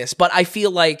for this. But I feel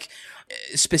like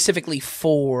specifically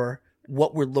for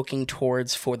what we're looking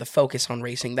towards for the focus on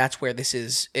racing, that's where this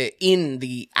is in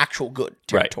the actual good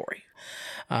territory.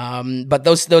 Right. But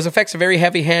those effects are very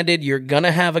heavy-handed. You're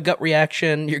gonna have a gut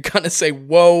reaction. You're gonna say,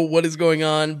 "Whoa, what is going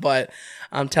on?" But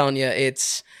I'm telling you,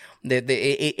 it's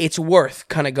worth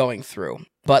kind of going through.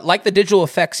 But like the digital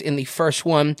effects in the first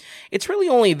one, it's really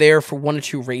only there for 1 or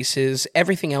 2 races.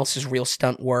 Everything else is real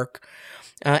stunt work,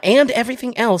 and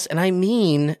everything else, and I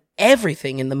mean.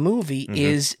 Everything in the movie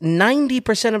is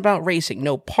 90% about racing.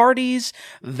 No parties,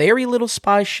 very little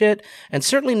spy shit, and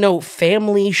certainly no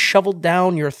family shoveled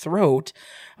down your throat.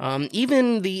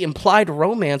 Even the implied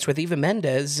romance with Eva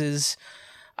Mendes is,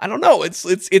 I don't know, it's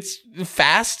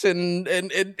fast and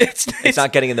it's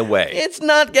not getting in the way. It's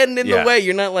not getting in the way.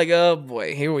 You're not like, oh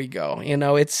boy, here we go.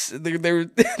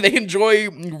 They enjoy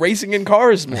racing in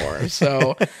cars more.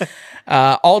 So.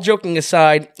 All joking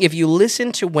aside, if you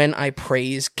listen to when I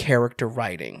praise character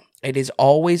writing, it is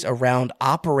always around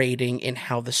operating in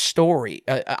the story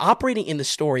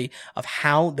of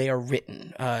how they are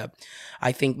written.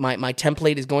 I think my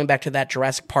template is going back to that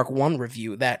Jurassic Park 1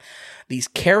 review, that these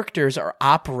characters are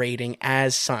operating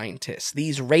as scientists.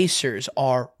 These racers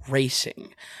are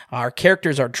racing. Our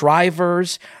characters are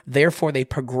drivers, therefore they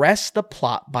progress the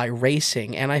plot by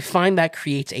racing, and I find that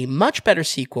creates a much better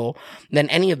sequel than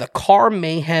any of the car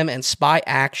mayhem and spy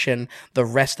action the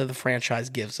rest of the franchise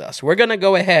gives us. We're going to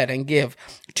go ahead and give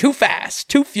Too Fast,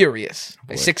 Too Furious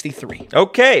by 63.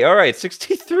 Okay, all right,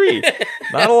 63.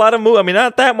 Not a lot of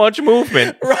not that much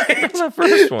movement. Right. That's the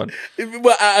first one.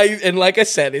 Well, and like I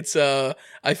said, it's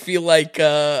I feel like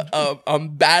I'm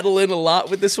battling a lot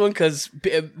with this one because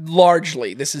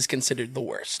largely this is considered the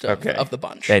worst of the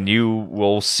bunch. And you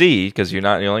will see, because you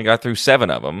only got through 7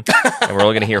 of them, and we're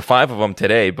only going to hear 5 of them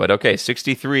today. But okay,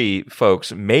 63,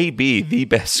 folks, may be the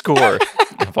best score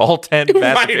of all 10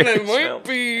 Fast and Furious films.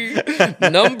 It might be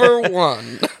number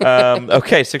 1.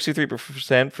 Okay,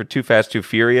 63% for Too Fast, Too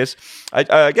Furious.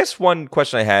 I guess one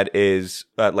question I had is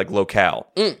like locale.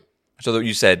 So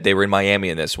you said they were in Miami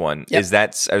in this one. Yep. Is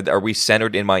that are we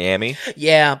centered in Miami?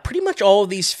 Yeah, pretty much all of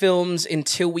these films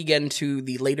until we get into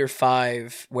the later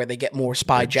 5 where they get more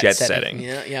spy jet setting.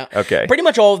 Yeah. Okay. Pretty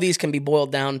much all of these can be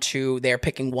boiled down to they're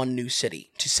picking one new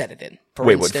city to set it in.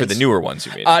 Wait, what, for the newer ones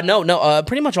you mean? No,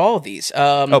 pretty much all of these.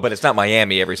 But it's not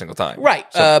Miami every single time. Right.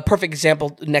 Perfect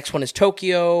example. Next one is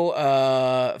Tokyo.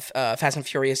 Fast and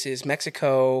Furious is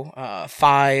Mexico.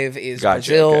 5 is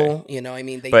Brazil. Okay. You know, I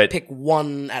mean, they pick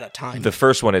one at a time. The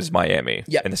first one is Miami.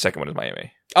 Yeah. And the second one is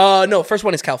Miami. No, first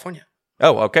one is California.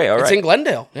 Oh, okay. All right. It's in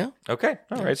Glendale. Yeah. Okay.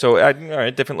 All right. So, all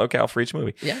right. Different locale for each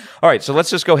movie. Yeah. All right. So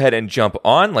let's just go ahead and jump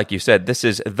on. Like you said, this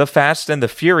is The Fast and the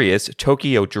Furious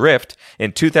Tokyo Drift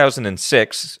in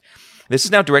 2006. This is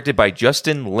now directed by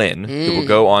Justin Lin, who will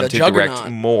go on to direct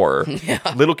more. Yeah.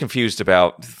 Little confused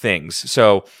about things.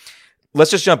 So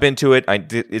let's just jump into it.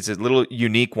 It's a little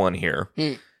unique one here.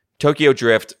 Tokyo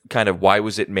Drift, kind of why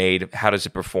was it made? How does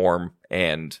it perform?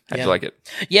 And how'd you like it?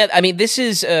 Yeah, I mean, this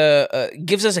is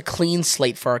gives us a clean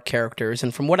slate for our characters,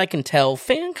 and from what I can tell,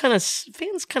 fans kind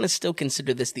of still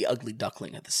consider this the ugly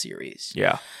duckling of the series.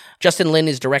 Yeah. Justin Lin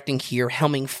is directing here,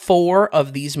 helming 4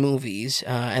 of these movies,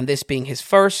 and this being his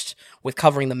first, with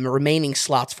covering the remaining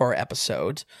slots for our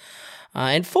episode.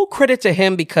 And full credit to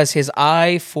him because his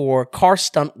eye for car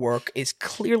stunt work is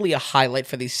clearly a highlight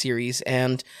for this series,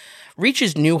 and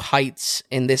reaches new heights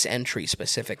in this entry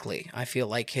specifically. I feel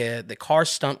like the car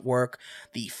stunt work,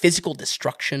 the physical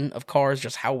destruction of cars,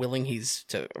 just how willing he's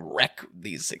to wreck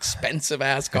these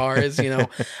expensive-ass cars, you know.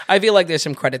 I feel like there's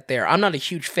some credit there. I'm not a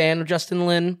huge fan of Justin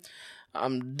Lin.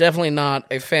 I'm definitely not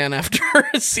a fan after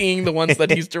seeing the ones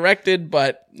that he's directed,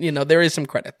 but, you know, there is some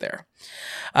credit there.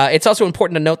 It's also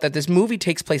important to note that this movie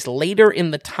takes place later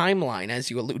in the timeline, as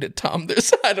you alluded, Tom.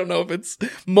 I don't know if it's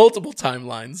multiple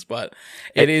timelines, but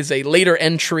it is a later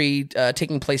entry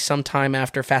taking place sometime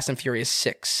after Fast and Furious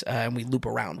 6, and we loop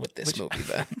around with this movie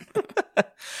then.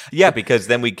 Yeah, because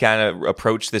then we kind of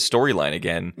approach this storyline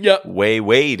again way,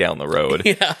 way down the road.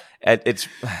 Yeah. It's,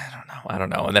 I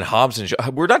don't know. And then Hobbs and Shaw.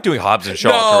 We're not doing Hobbs and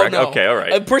Shaw, correct? No. Okay, all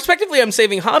right. Prospectively, I'm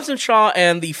saving Hobbs and Shaw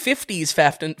and the 50s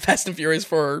Fast and Furious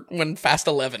for when Fast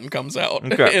 11 comes out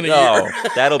in a year.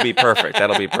 That'll be perfect.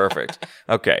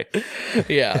 Okay.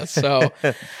 Yeah, so,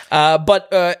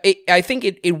 I think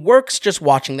it works just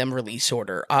watching them release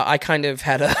order. I kind of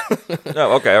had all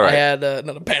right. I had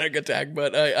not a panic attack,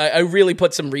 but I really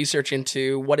put some research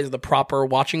into what is the proper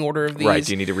watching order of these. Right,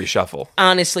 do you need to reshuffle?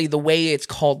 Honestly, the way it's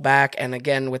called back, and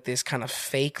again, with this kind of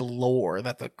fake lore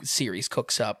that the series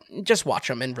cooks up, just watch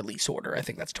them in release order. I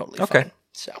think that's totally fine.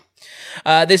 So,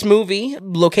 this movie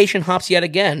location hops yet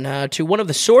again to one of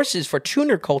the sources for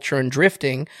tuner culture and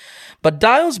drifting, but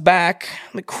dials back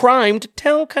the crime to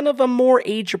tell kind of a more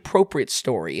age-appropriate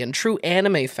story in true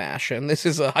anime fashion. This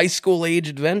is a high school age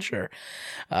adventure.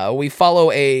 We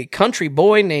follow a country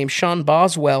boy named Sean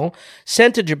Boswell,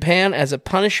 sent to Japan as a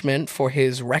punishment for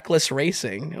his reckless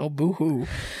racing. Oh, boo-hoo.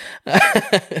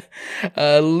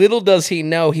 Little does he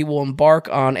know he will embark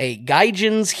on a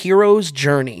Gaijin's hero's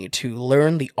journey to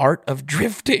learn the art of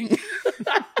drifting.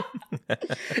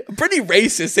 Pretty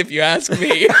racist, if you ask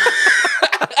me.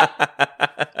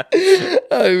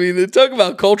 I mean, they talk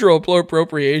about cultural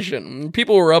appropriation.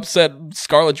 People were upset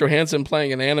Scarlett Johansson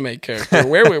playing an anime character.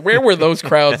 Where were those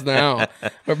crowds now?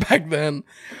 Or back then?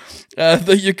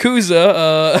 The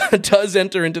Yakuza does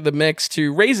enter into the mix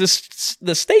to raise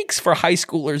the stakes for high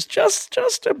schoolers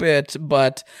just a bit,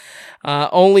 but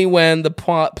only when the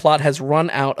plot has run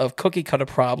out of cookie-cutter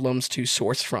problems to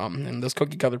source from. And those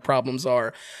cookie-cutter problems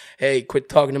are, hey, quit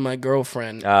talking to my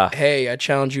girlfriend. Hey, I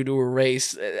challenge you to a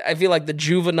race. I feel like the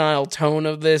juvenile tone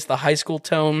of this, the high school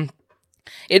tone,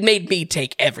 it made me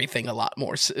take everything a lot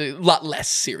less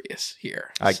serious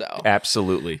here.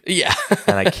 Absolutely. Yeah.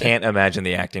 And I can't imagine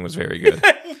the acting was very good.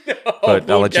 But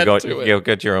I'll let you go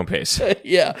at your own pace.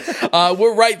 Yeah.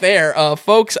 We're right there.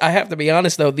 Folks, I have to be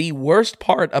honest, though, the worst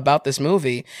part about this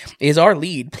movie is our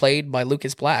lead, played by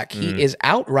Lucas Black. He is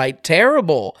outright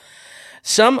terrible.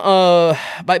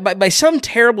 By some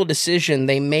terrible decision,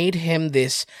 they made him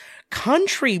this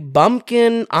country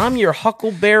bumpkin, I'm your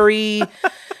huckleberry,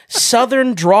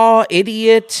 southern draw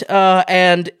idiot,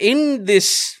 and in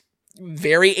this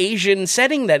very Asian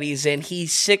setting that he's in, he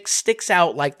sticks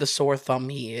out like the sore thumb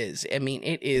he is. I mean,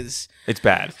 it's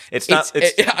bad.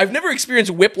 I've never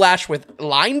experienced whiplash with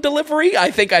line delivery.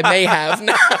 I think I may have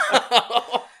now.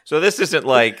 So this isn't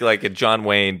like a John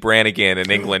Wayne Brannigan in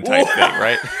England type thing,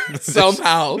 right?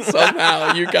 Somehow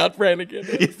you got Brannigan.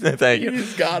 Thank you.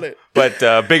 He's got it. But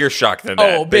bigger shock than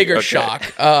that. Oh, bigger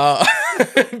shock.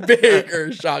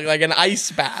 Bigger shock, like an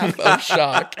ice bath of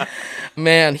shock.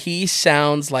 Man, he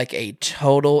sounds like a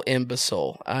total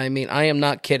imbecile. I mean, I am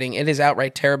not kidding. It is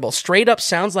outright terrible. Straight up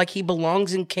sounds like he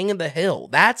belongs in King of the Hill.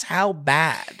 That's how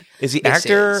bad. Is the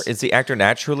actor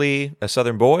naturally a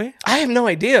Southern boy? I have no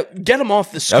idea. Get him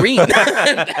off the screen.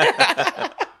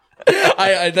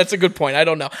 That's a good point. I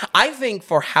don't know. I think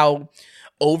for how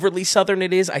overly Southern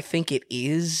it is, I think it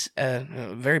is a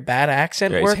very bad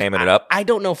accent work. He's hamming it up? I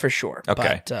don't know for sure.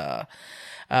 Okay. But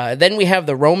then we have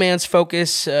the romance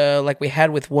focus like we had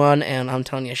with one, and I'm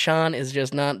telling you, Sean is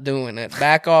just not doing it.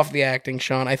 Back off the acting,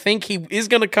 Sean. I think he is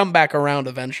going to come back around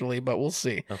eventually, but we'll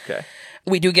see. Okay.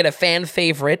 We do get a fan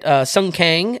favorite. Sung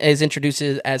Kang is introduced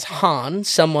as Han,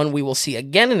 someone we will see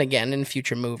again and again in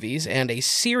future movies, and a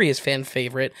serious fan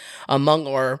favorite among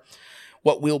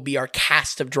what will be our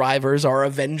cast of drivers, our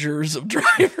Avengers of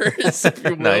drivers, if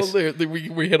you will. Nice.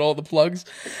 We hit all the plugs.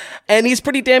 And he's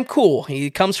pretty damn cool. He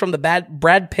comes from the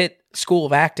Brad Pitt School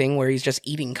of Acting, where he's just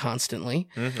eating constantly.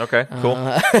 Okay, cool.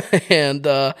 And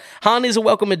Han is a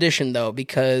welcome addition, though,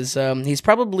 because he's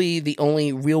probably the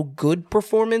only real good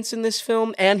performance in this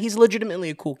film, and he's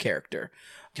legitimately a cool character.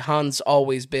 Han's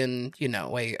always been,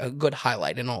 a good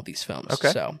highlight in all these films. Okay.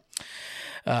 So,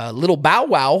 Little Bow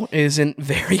Wow isn't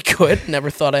very good. Never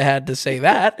thought I had to say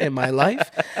that in my life.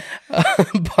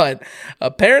 But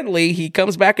apparently he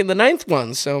comes back in the 9th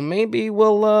one, so maybe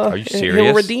Are you serious?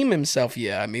 he'll redeem himself.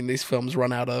 Yeah, I mean, these films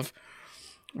run out of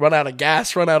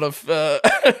gas, run out of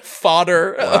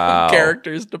fodder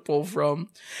characters to pull from.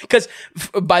 Because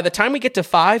by the time we get to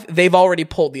 5, they've already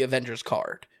pulled the Avengers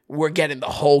card. We're getting the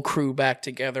whole crew back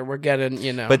together. We're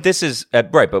getting, But this is,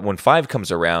 right, but when 5 comes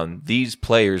around, these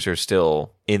players are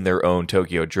still in their own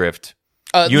Tokyo Drift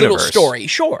universe. Little story.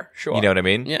 Sure. You know what I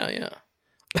mean? Yeah.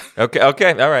 Okay,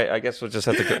 all right. I guess we'll just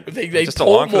have to They just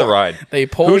pull along for the more. ride. They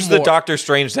pull Who's the more. Doctor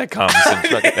Strange that comes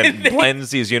and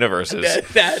blends these universes?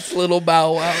 That's Little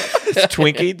Bow Wow.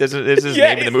 Twinkie? Is his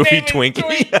name in the movie name is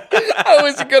Twinkie? I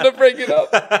was gonna bring it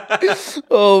up.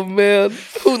 Oh man,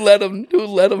 who let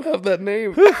him have that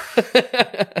name?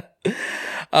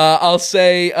 I'll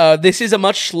say this is a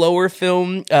much slower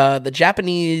film. The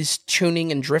Japanese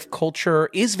tuning and drift culture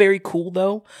is very cool,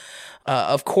 though.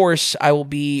 Of course, I will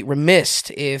be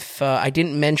remiss if I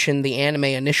didn't mention the anime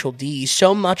Initial D.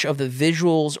 So much of the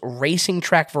visuals, racing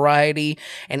track variety,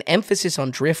 and emphasis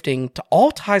on drifting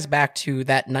all ties back to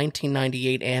that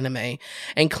 1998 anime.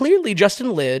 And clearly,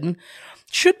 Justin Lin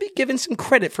should be given some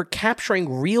credit for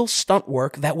capturing real stunt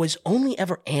work that was only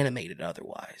ever animated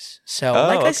otherwise. So,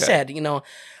 I said,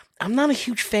 I'm not a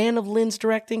huge fan of Lin's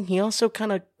directing. He also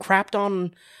kind of crapped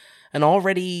on an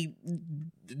already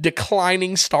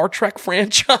declining Star Trek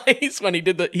franchise when he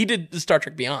did the Star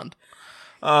Trek Beyond.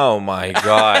 Oh my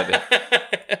God.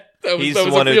 He's the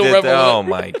one who did that. Oh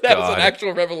my God. That was an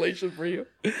actual revelation for you.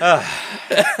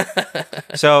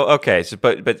 So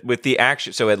but with the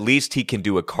action, so at least he can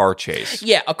do a car chase.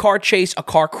 Yeah, a car chase, a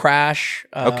car crash.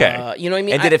 Okay. You know what I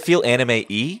mean? And did it feel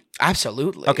anime-y?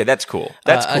 Absolutely. Okay, that's cool.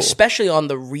 That's cool. Especially on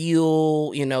the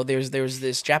real, there's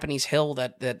this Japanese hill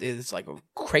that is like a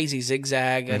crazy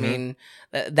zigzag. Mm-hmm. I mean,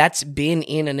 that's been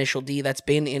in Initial D. That's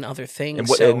been in other things. And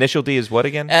what, Initial D is what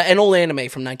again? An old anime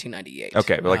from 1998.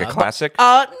 Okay, but like a classic?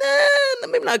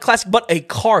 Maybe not a classic, but a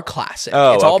car classic.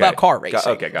 Oh, it's all okay. about car racing.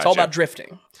 Okay, gotcha. It's all about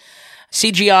drifting.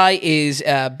 CGI is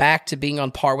back to being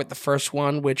on par with the first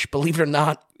one, which, believe it or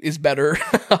not, is better.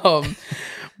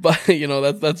 But,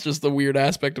 that's just the weird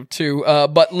aspect of 2.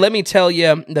 But let me tell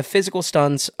you, the physical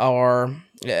stunts are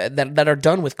that are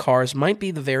done with cars might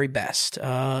be the very best.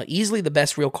 Easily the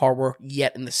best real car work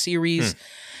yet in the series.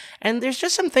 And there's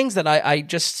just some things that I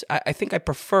think I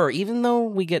prefer, even though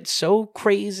we get so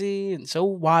crazy and so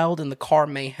wild in the car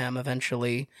mayhem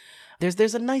eventually.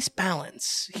 There's a nice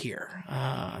balance here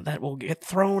that will get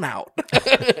thrown out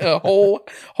a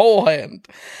whole hand.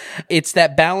 It's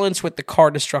that balance with the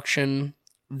car destruction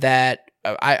that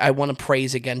I want to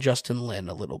praise again Justin Lin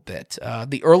a little bit.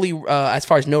 The early, as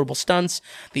far as notable stunts,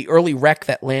 the early wreck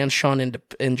that lands Sean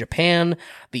in Japan,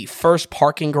 the first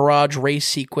parking garage race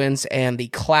sequence, and the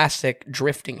classic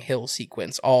drifting hill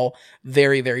sequence, all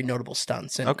very, very notable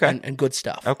stunts and good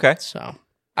stuff. Okay. So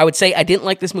I would say I didn't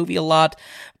like this movie a lot,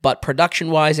 but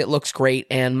production-wise, it looks great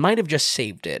and might have just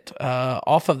saved it.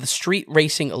 Off of the street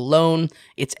racing alone,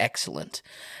 it's excellent.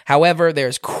 However,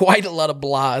 there's quite a lot of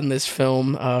blah in this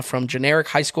film, from generic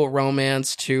high school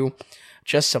romance to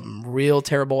just some real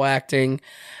terrible acting.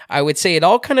 I would say it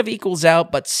all kind of equals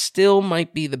out, but still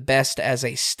might be the best as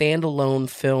a standalone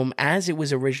film as it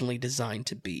was originally designed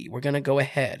to be. We're going to go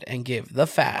ahead and give The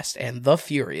Fast and the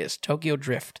Furious Tokyo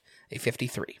Drift a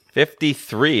 53.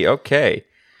 53, okay.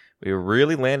 We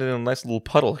really landed in a nice little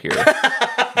puddle here.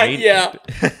 Yeah.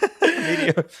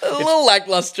 A little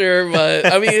lackluster, but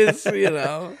I mean, it's,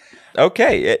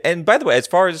 Okay, and by the way, as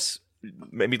far as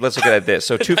maybe let's look at this.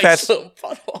 So Too Fast,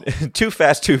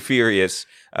 Too Furious.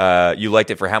 You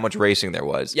liked it for how much racing there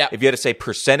was. Yeah. If you had to say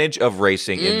percentage of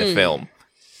racing in the film,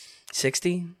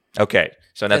 60. Okay,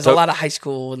 so now There's a lot of high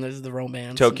school and there's the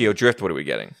romance. Tokyo Drift. What are we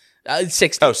getting?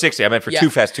 60. Oh, 60. I meant for Too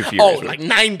Fast, Too Furious. Oh, like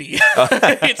 90.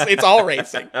 It's all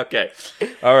racing. Okay.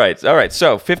 All right.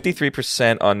 So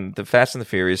 53% on the Fast and the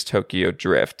Furious Tokyo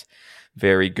Drift.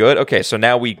 Very good. Okay, so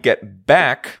now we get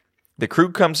back. The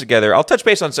crew comes together. I'll touch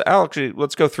base on.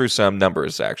 Let's go through some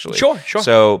numbers. Actually, sure.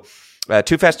 So,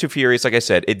 Too Fast, Too Furious. Like I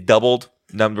said, it doubled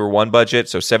number one budget.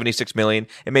 So $76 million.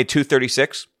 It made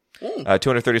 $236.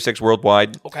 236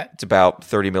 worldwide. Okay. It's about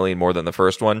 30 million more than the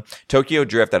first one. Tokyo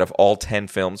Drift, out of all 10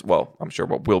 films, well, I'm sure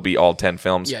what will be all 10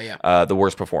 films, the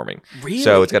worst performing. Really?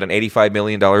 So it's got an $85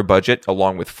 million budget,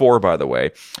 along with 4, by the way,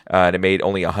 and it made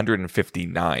only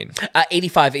 159.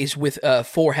 85 is with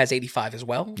 4 has 85 as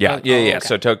well. Yeah. Okay.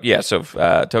 So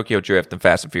Tokyo Drift and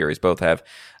Fast and Furious both have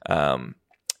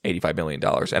 $85 million.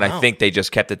 And I think they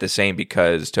just kept it the same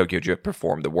because Tokyo Drift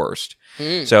performed the worst.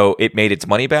 So it made its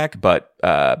money back, but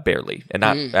barely. And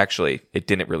not actually, it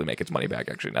didn't really make its money back,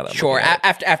 actually. Now that I'm sure, looking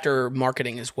at it. after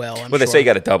marketing as well. Well, they say you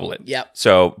got to double it. Yep.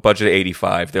 So budget of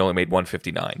 85, they only made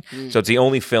 159. So it's the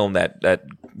only film that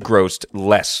grossed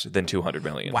less than 200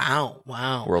 million. Wow.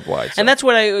 Worldwide. So. And that's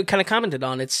what I kind of commented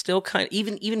on. It's still kind of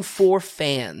even for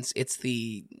fans, it's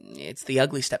the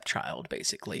ugly stepchild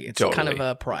basically. It's kind of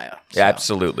a pariah. So. Yeah,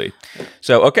 absolutely.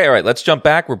 So okay, all right, let's jump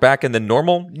back. We're back in the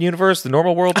normal universe, the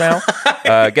normal world now.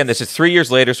 Again, this is 3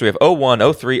 years later, so we have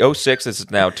 01, 03, 06. This is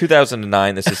now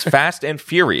 2009. This is Fast and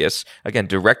Furious, again,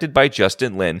 directed by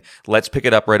Justin Lin. Let's pick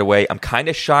it up right away. I'm kind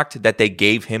of shocked that they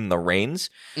gave him the reins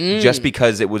just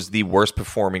because it was the worst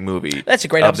performing movie. That's a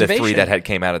great of observation. The 3 that had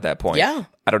came out at that point. Yeah.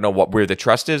 I don't know where the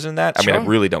trust is in that. I mean, I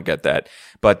really don't get that.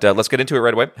 But let's get into it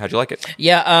right away. How'd you like it?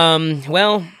 Yeah,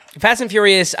 well, Fast and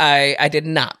Furious, I did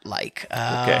not like.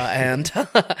 And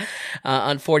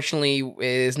unfortunately,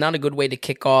 is not a good way to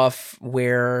kick off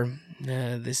where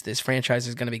this franchise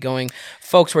is going to be going.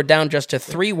 Folks, we're down just to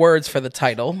 3 words for the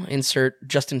title. Insert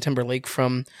Justin Timberlake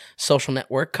from Social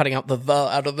Network, cutting out the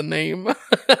out of the name.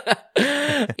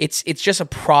 It's just a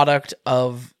product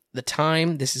of the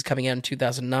time. This is coming out in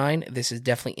 2009. This is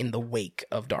definitely in the wake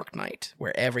of Dark Knight,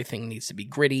 where everything needs to be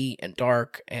gritty and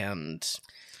dark and...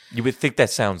 You would think that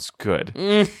sounds good.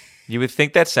 You would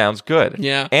think that sounds good.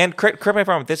 Yeah. And correct me if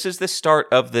I'm wrong, this is the start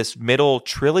of this middle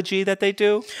trilogy that they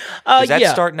do? Does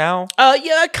that start now?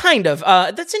 Yeah, kind of.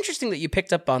 That's interesting that you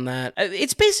picked up on that.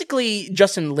 It's basically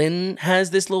Justin Lin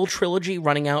has this little trilogy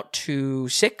running out to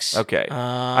 6. Okay.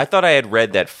 I thought I had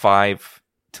read that 5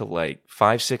 to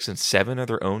 5, 6, and 7 are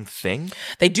their own thing.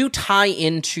 They do tie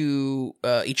into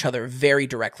each other very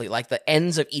directly. Like the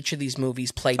ends of each of these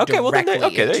movies play directly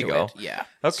there you go. It. Yeah.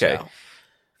 Okay. So.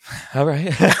 All right.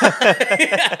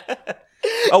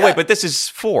 Wait, but this is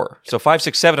 4. So 5,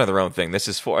 6, 7 are their own thing. This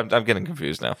is 4. I'm getting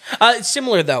confused now. It's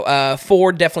similar though.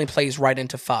 4 definitely plays right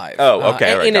into 5. Oh,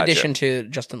 okay. All right, in addition to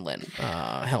Justin Lin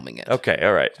helming it. Okay,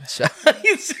 all right. So.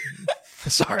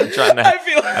 Sorry, I'm trying to.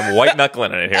 I'm white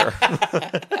knuckling it here.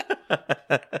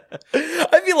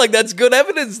 I feel like that's good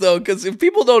evidence, though, because if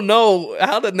people don't know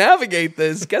how to navigate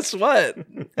this, guess what?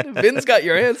 Vin's got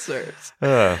your answers.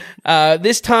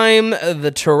 This time,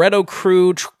 the Toretto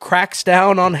crew cracks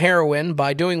down on heroin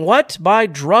by doing what? By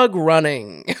drug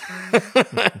running.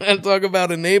 Talk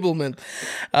about enablement.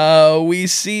 We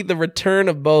see the return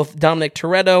of both Dominic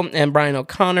Toretto and Brian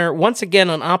O'Connor once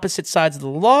again on opposite sides of the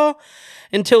law,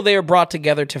 until they are brought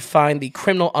together to find the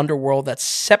criminal underworld that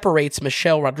separates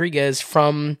Michelle Rodriguez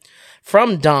from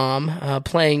Dom,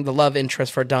 playing the love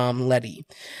interest for Dom, Letty.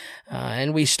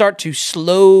 And we start to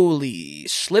slowly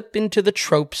slip into the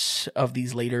tropes of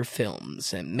these later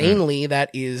films. And mainly that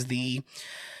is the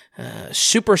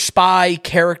super spy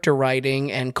character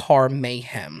writing and car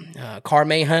mayhem. Car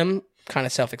mayhem, kind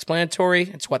of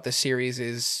self-explanatory. It's what the series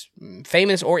is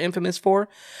famous or infamous for.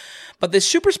 But the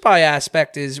super spy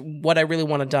aspect is what I really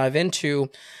want to dive into.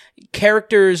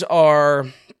 Characters are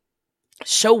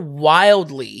so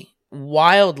wildly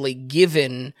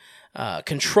given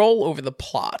control over the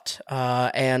plot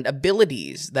and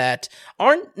abilities that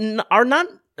are not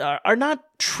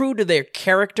true to their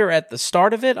character at the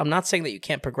start of it. I'm not saying that you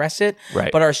can't progress it,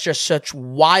 right, but are just such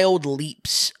wild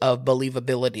leaps of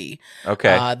believability.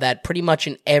 Okay. That pretty much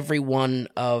in every one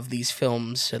of these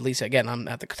films, at least again, I'm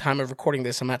at the time of recording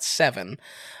this, I'm at 7.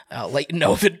 Let you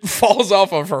know if it falls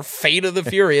off of her Fate of the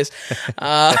Furious.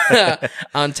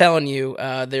 I'm telling you,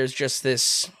 there's just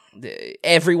this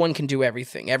everyone can do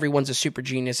everything. Everyone's a super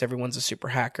genius. Everyone's a super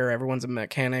hacker. Everyone's a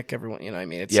mechanic. Everyone, you know what I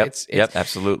mean? It's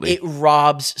absolutely. It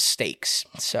robs stakes.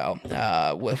 So,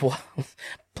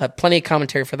 plenty of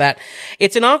commentary for that.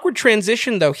 It's an awkward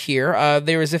transition, though, here.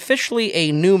 There is officially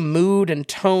a new mood and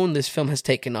tone this film has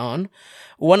taken on.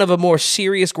 One of a more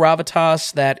serious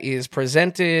gravitas that is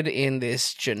presented in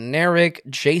this generic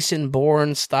Jason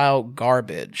Bourne-style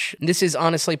garbage. This is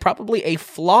honestly probably a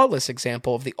flawless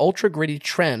example of the ultra-gritty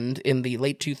trend in the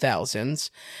late 2000s,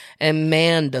 and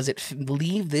man, does it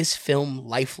leave this film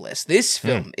lifeless. This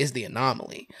film is the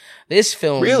anomaly. This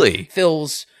film really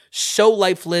feels so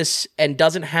lifeless and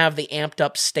doesn't have the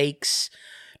amped-up stakes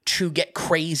to get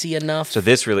crazy enough. So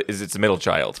this really is its middle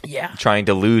child. Yeah. Trying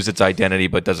to lose its identity,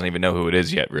 but doesn't even know who it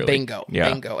is yet, really. Bingo.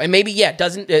 Yeah. Bingo. And maybe,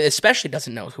 especially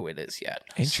doesn't know who it is yet.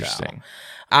 Interesting. So,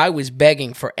 I was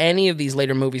begging for any of these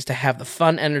later movies to have the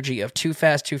fun energy of Too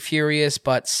Fast, Too Furious,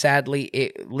 but sadly,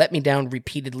 it let me down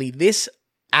repeatedly. This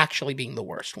actually being the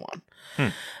worst one.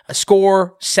 A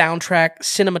score, soundtrack,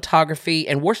 cinematography,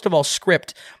 and worst of all,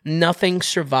 script, nothing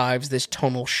survives this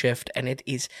tonal shift, and it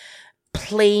is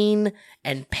plain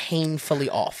and painfully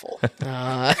awful.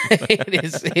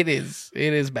 It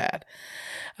is bad.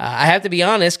 I have to be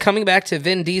honest, coming back to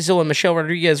Vin Diesel and Michelle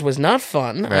Rodriguez was not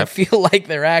fun. Right. I feel like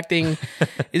their acting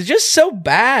is just so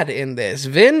bad in this.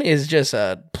 Vin is just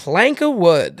a plank of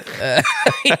wood.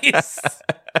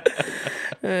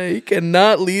 He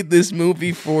cannot lead this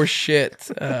movie for shit.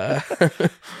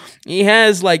 He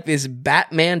has like this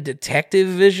Batman detective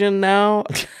vision now.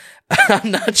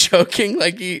 I'm not joking.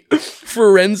 Like, he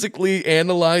forensically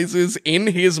analyzes in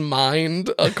his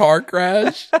mind a car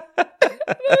crash.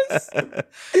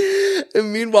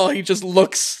 And meanwhile, he just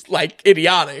looks like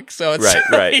idiotic. So it's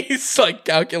right. He's like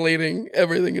calculating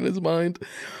everything in his mind.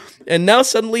 And now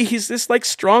suddenly he's this like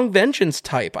strong vengeance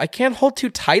type. I can't hold too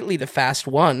tightly to Fast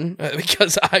 1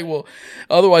 because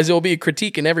otherwise it will be a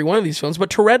critique in every one of these films. But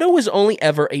Toretto was only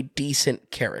ever a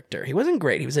decent character. He wasn't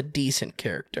great. He was a decent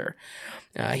character.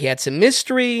 He had some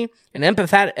mystery, an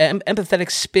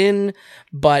empathetic spin,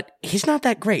 but he's not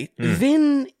that great.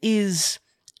 Vin is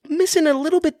missing a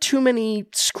little bit too many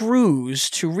screws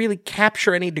to really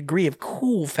capture any degree of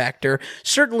cool factor,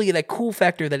 certainly that cool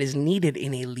factor that is needed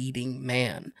in a leading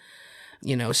man.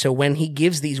 You know, so when he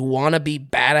gives these wannabe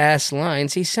badass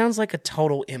lines, he sounds like a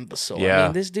total imbecile. Yeah. I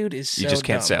mean, this dude is so You just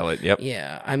can't dumb. sell it. Yep.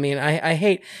 Yeah. I mean, I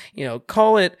hate,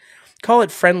 call it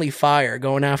friendly fire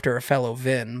going after a fellow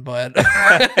Vin, but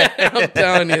I'm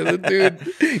telling you, the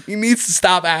dude, he needs to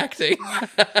stop acting.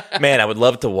 Man, I would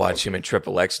love to watch him in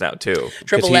Triple X now, too.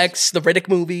 Triple X, the Riddick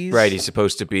movies. Right, he's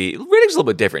supposed to be... Riddick's a little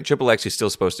bit different. Triple X is still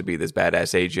supposed to be this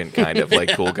badass agent, kind of like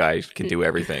cool guy, can do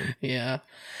everything. Yeah.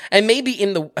 And maybe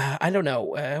in the... I don't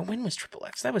know. When was Triple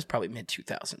X? That was probably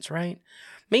mid-2000s, right?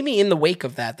 Maybe in the wake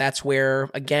of that, that's where,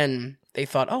 again... They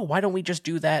thought, oh, why don't we just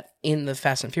do that in the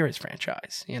Fast and Furious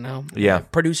franchise? Yeah,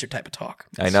 producer type of talk.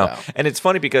 I know, and it's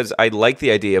funny because I like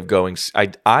the idea of going.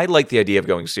 I like the idea of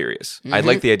going serious. I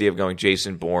like the idea of going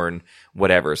Jason Bourne,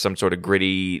 whatever, some sort of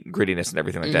grittiness and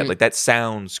everything like that. Like that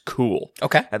sounds cool.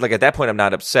 Okay, and like at that point, I'm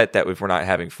not upset that if we're not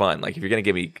having fun. Like if you're gonna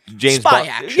give me James Spy Bond,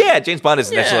 action. yeah, James Bond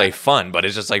isn't necessarily fun, but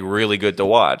it's just like really good to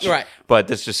watch. Right. But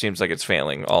this just seems like it's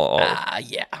failing.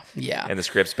 Yeah. And the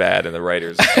script's bad, and the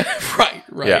writers.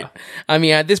 Right. Yeah. I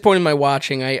mean, at this point in my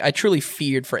watching, I truly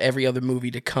feared for every other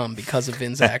movie to come because of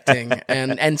Vin's acting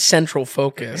and central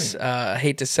focus. I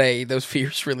hate to say, those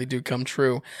fears really do come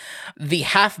true. The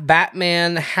half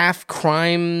Batman, half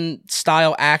crime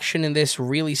style action in this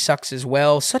really sucks as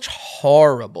well. Such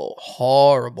horrible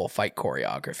fight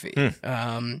choreography.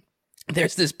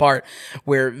 There's this part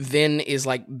where Vin is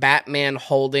like Batman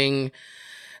holding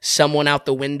someone out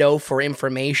the window for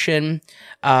information.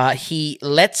 He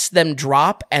lets them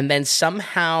drop, and then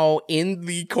somehow in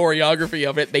the choreography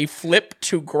of it, they flip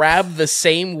to grab the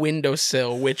same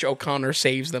windowsill, which O'Connor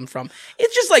saves them from.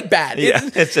 It's just like bad. Yeah,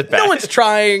 it's bad. No one's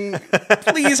trying.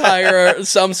 Please hire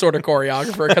some sort of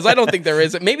choreographer, because I don't think there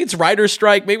is. Maybe it's writer's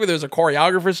strike. Maybe there's a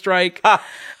choreographer strike.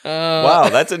 Wow,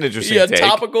 that's an interesting take.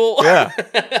 Topical. Yeah.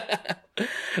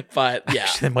 But yeah,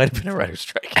 actually, there might have been a writer's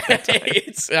strike.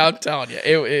 I'm telling you,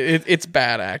 it's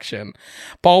bad action.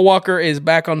 Paul Walker is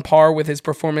back on par with his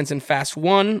performance in Fast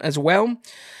 1 as well.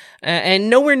 and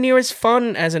nowhere near as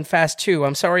fun as in Fast 2.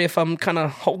 I'm sorry if I'm kind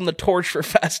of holding the torch for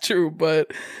Fast 2,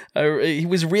 but he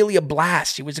was really a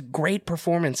blast. It was a great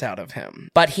performance out of him.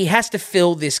 But he has to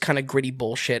fill this kind of gritty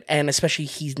bullshit, and especially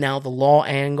he's now the law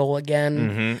angle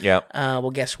again.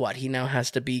 Well, guess what? He now has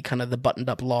to be kind of the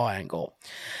buttoned-up law angle.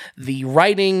 The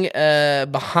writing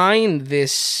behind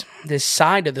this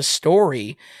side of the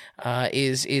story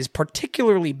is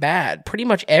particularly bad. Pretty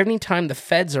much every time the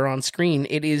feds are on screen,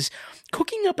 it is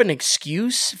cooking up an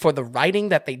excuse for the writing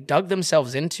that they dug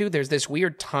themselves into. There's this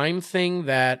weird time thing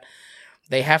that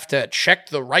they have to check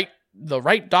the right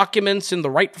documents in the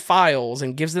right files,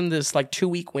 and gives them this like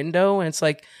 2-week window. And it's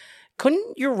like,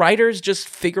 couldn't your writers just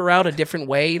figure out a different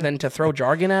way than to throw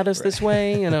jargon at us this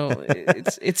way? You know,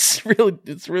 it's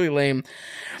really lame.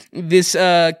 This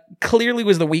clearly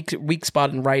was the weak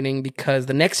spot in writing, because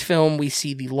the next film we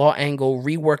see the law angle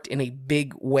reworked in a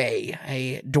big way,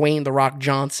 a Dwayne "The Rock"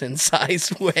 Johnson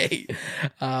size way,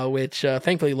 which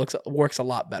thankfully works a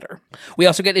lot better. We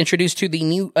also get introduced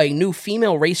to a new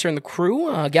female racer in the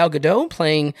crew, Gal Gadot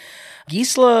playing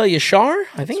Gisela Yashar.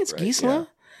 I think it's Gisela. Yeah.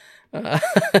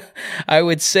 I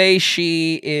would say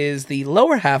she is the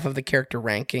lower half of the character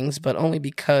rankings, but only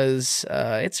because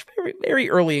it's very, very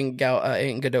early in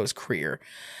Gadot's career.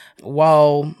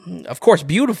 While, of course,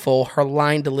 beautiful, her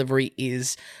line delivery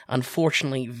is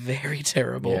unfortunately very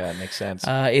terrible. Yeah, it makes sense.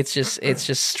 It's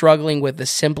just struggling with the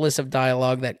simplest of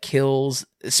dialogue that kills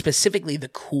specifically the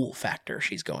cool factor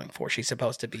she's going for. She's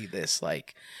supposed to be this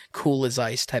like cool as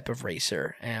ice type of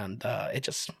racer, and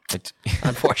it's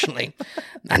unfortunately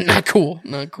not cool.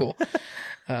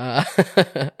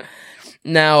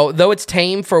 Now, though it's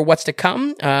tame for what's to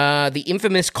come, the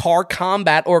infamous car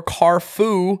combat, or car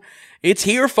foo, it's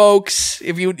here, folks.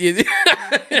 If you're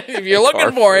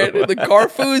looking for it, the car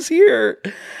foo's here.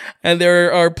 And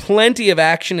there are plenty of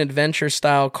action adventure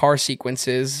style car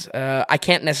sequences. I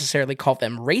can't necessarily call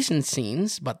them racing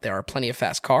scenes, but there are plenty of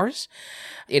fast cars.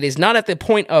 It is not at the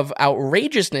point of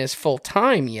outrageousness full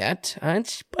time yet,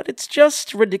 but it's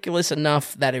just ridiculous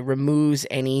enough that it removes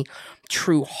any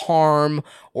true harm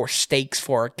or stakes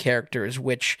for our characters,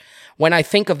 which, when I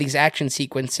think of these action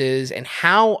sequences and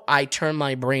how I turn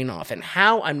my brain off and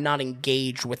how I'm not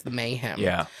engaged with the mayhem,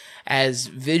 as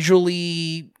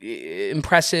visually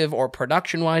impressive or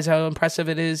production-wise how impressive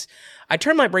it is, I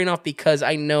turn my brain off because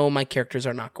I know my characters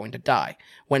are not going to die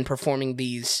when performing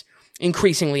these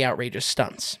increasingly outrageous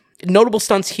stunts. Notable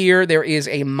stunts here, there is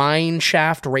a mine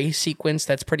shaft race sequence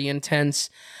that's pretty intense.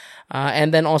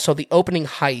 And then also the opening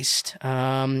heist,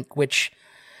 which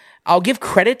I'll give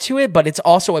credit to it, but it's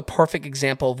also a perfect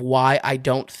example of why I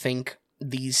don't think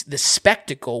the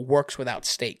spectacle works without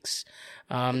stakes.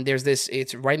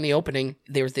 It's right in the opening,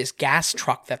 there's this gas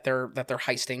truck that they're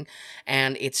heisting,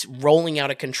 and it's rolling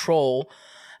out of control,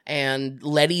 and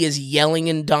Letty is yelling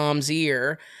in Dom's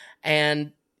ear,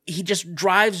 and he just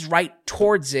drives right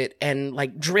towards it and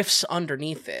like drifts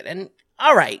underneath it. And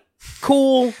all right,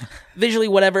 cool, visually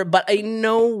whatever, but in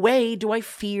no way do I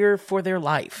fear for their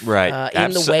life. Right.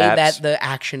 In the way that the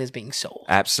action is being sold.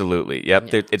 Absolutely.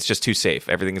 Yep. Yeah. It's just too safe.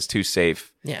 Everything is too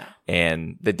safe. Yeah.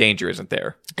 And the danger isn't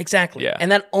there. Exactly. Yeah.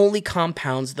 And that only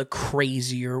compounds the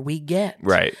crazier we get.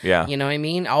 Right. Yeah. You know what I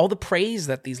mean? All the praise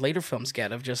that these later films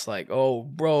get of just like, oh,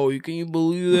 bro, can you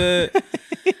believe that?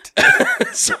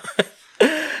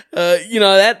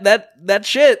 That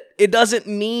shit, it doesn't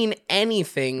mean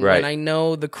anything when I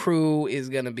know the crew is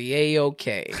going to be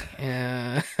A-okay.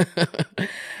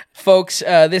 Folks,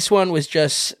 this one was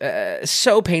just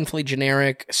so painfully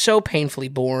generic, so painfully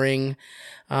boring.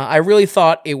 I really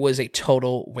thought it was a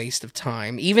total waste of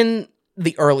time. Even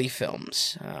the early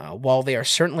films, while they are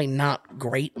certainly not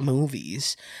great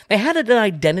movies, they had an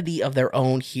identity of their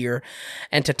own here.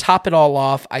 And to top it all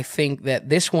off, I think that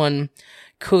this one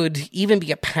could even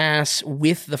be a pass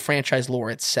with the franchise lore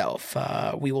itself.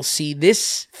 We will see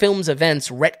this film's events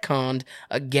retconned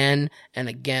again and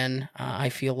again. I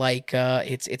feel like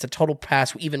it's a total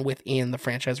pass even within the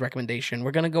franchise recommendation. We're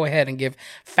going to go ahead and give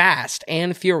Fast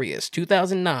and Furious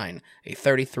 2009 a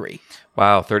 33.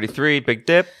 Wow, 33, big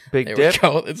dip, big there dip. We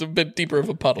go. It's a bit deeper of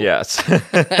a puddle. Yes.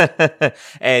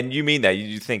 And you mean that?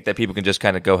 You think that people can just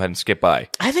kind of go ahead and skip by?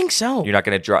 I think so. You're not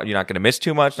going to miss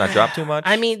too much, not drop too much?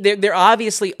 I mean, there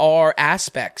obviously are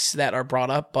aspects that are brought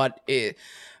up, but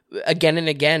again and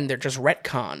again, they're just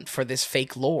retconned for this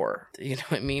fake lore. You know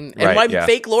what I mean? And Right, by yeah.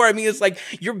 fake lore, I mean, it's like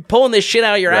you're pulling this shit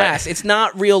out of your Right. ass. It's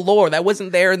not real lore. That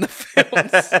wasn't there in the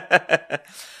films.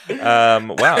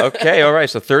 Wow. Okay. All right.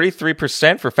 So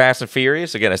 33% for Fast and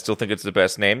Furious. Again, I still think it's the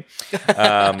best name.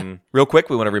 Real quick,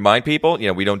 we want to remind people,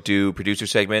 we don't do producer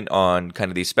segment on kind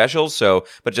of these specials.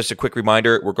 But just a quick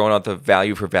reminder, we're going on the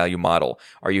value for value model.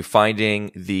 Are you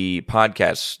finding the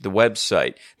podcasts, the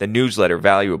website, the newsletter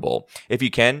valuable? If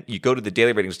you can, you go to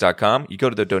thedailyratings.com, you go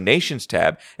to the donations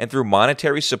tab, and through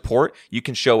monetary support, you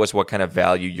can show us what kind of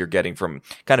value you're getting from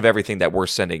kind of everything that we're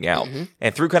sending out.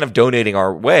 And through kind of donating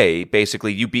our way,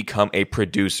 basically you become a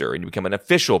producer and you become an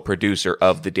official producer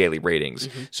of the Daily Ratings.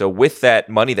 So with that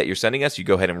money that you're sending us, you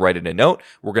go ahead and write in a note.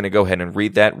 We're going to go ahead and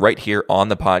read that right here on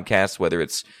the podcast, whether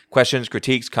it's questions,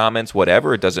 critiques, comments,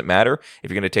 whatever, it doesn't matter.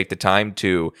 If you're going to take the time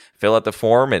to fill out the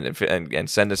form and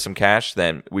send us some cash,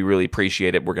 then we really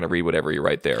appreciate it. We're going to read whatever you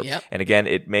write there. Yep. And again,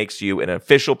 it makes you an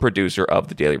official producer of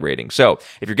the Daily Ratings. So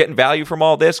if you're getting value from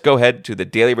all this, go ahead to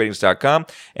thedailyratings.com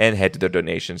and head to the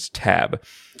donations tab.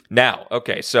 Now,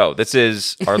 okay, so this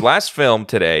is our last film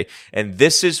today, and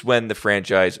this is when the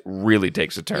franchise really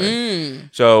takes a turn.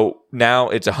 So now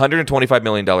it's a $125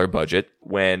 million budget,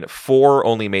 when 4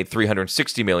 only made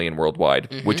 $360 million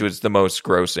worldwide, which was the most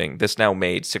grossing. This now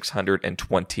made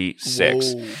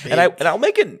 $626. Whoa, And I'll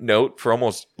make a note for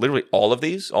almost literally all of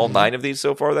these, all 9 of these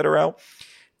so far that are out.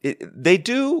 They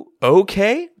do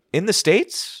okay in the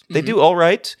States. They do all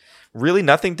right. Really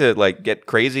nothing to like get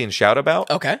crazy and shout about.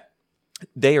 Okay.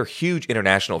 They are huge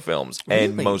international films,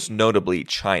 and Really? most notably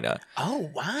China. Oh,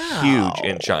 wow. Huge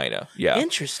in China. Yeah.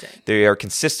 Interesting. They are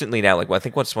consistently now, like, I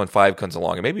think once 5 comes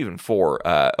along, and maybe even 4,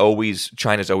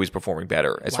 China's always performing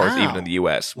better as far as even in the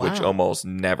US, which Wow. almost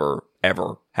never,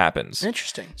 ever happens.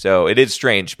 Interesting. So it is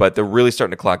strange, but they're really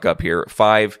starting to clock up here.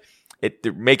 5,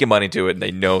 they're making money to it, and they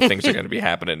know things are going to be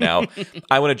happening now.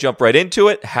 I want to jump right into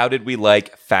it. How did we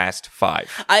like Fast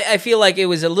 5? I feel like it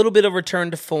was a little bit of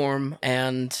return to form,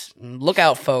 and look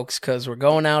out, folks, because we're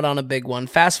going out on a big one.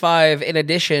 Fast 5, in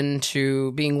addition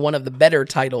to being one of the better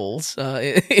titles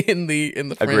in the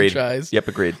Agreed. franchise. Yep,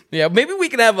 agreed. Yeah, maybe we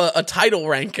can have a title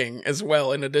ranking as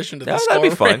well, in addition to the score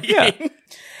that'd be fun. ranking. Yeah.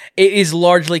 It is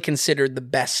largely considered the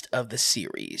best of the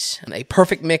series, and a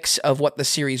perfect mix of what the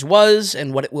series was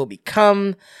and what it will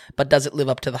become. But does it live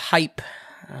up to the hype?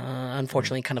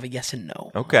 Unfortunately, kind of a yes and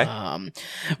no. Okay.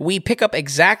 We pick up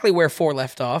exactly where 4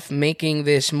 left off, making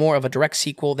this more of a direct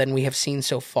sequel than we have seen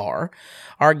so far.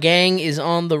 Our gang is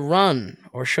on the run,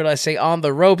 or should I say on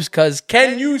the ropes, because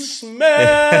can you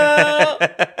smell?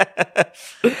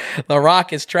 The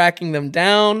Rock is tracking them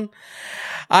down.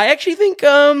 I actually think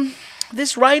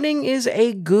this writing is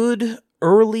a good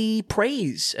early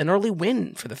praise, an early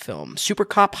win for the film. Super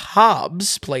Cop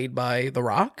Hobbs, played by The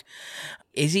Rock.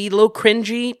 Is he a little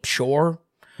cringy? Sure.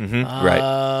 Right.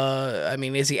 I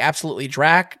mean, is he absolutely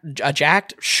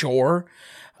jacked? Sure.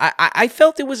 I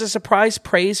felt it was a surprise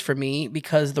praise for me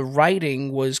because the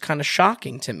writing was kind of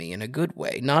shocking to me in a good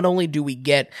way. Not only do we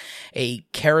get a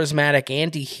charismatic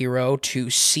anti-hero to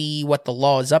see what the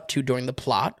law is up to during the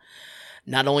plot,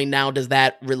 not only now does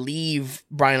that relieve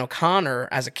Brian O'Connor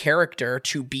as a character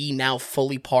to be now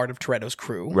fully part of Toretto's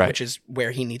crew, Right. which is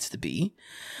where he needs to be.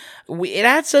 It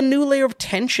adds a new layer of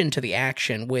tension to the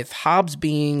action, with Hobbs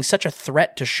being such a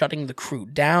threat to shutting the crew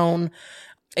down.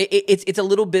 It's a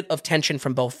little bit of tension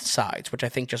from both sides, which I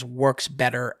think just works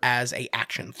better as a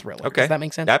action thriller. Okay. Does that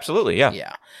make sense? Absolutely, yeah.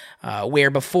 Yeah. Where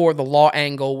before the law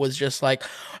angle was just like,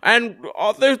 and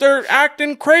they're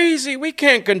acting crazy. We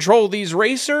can't control these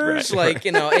racers. Right,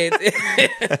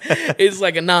 It's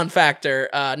like a non-factor.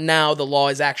 Now the law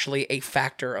is actually a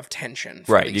factor of tension.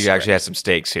 for Right. these You actually threats. have some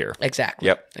stakes here. Exactly.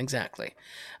 Yep. Exactly.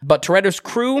 But Toretto's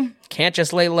crew can't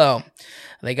just lay low.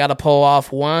 They got to pull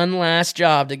off one last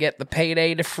job to get the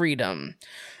payday to freedom.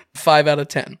 5 out of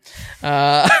 10.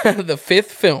 The 5th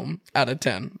film out of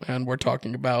 10. And we're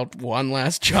talking about one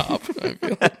last job.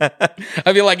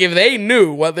 I feel like if they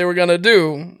knew what they were going to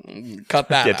do, cut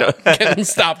that out.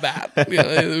 Stop that.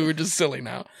 We're just silly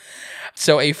now.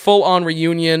 So a full-on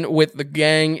reunion with the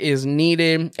gang is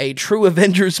needed. A true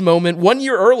Avengers moment 1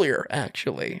 year earlier,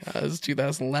 actually. It was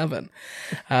 2011.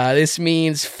 This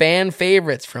means fan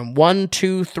favorites from 1,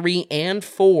 2, 3, and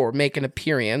 4 make an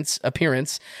appearance,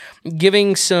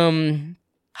 giving some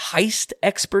heist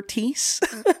expertise,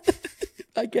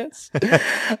 I guess,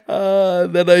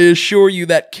 that I assure you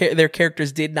that their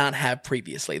characters did not have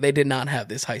previously. They did not have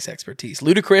this heist expertise.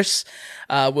 Ludacris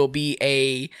will be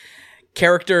a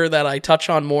character that I touch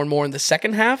on more and more in the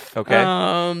second half.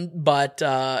 Okay. But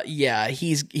yeah,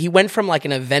 he went from like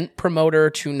an event promoter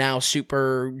to now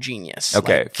super genius.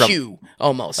 Okay, like from- Q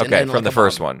almost. and Okay, then, from like, the a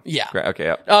first Bond. one. Yeah. Great,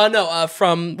 okay, yeah. No,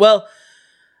 from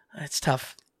it's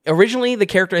tough. Originally, the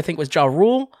character I think was Ja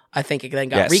Rule. I think it then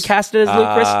got Yes. recasted as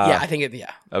Lucas. Yeah, I think it.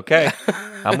 Yeah. Okay,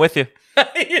 I'm with you.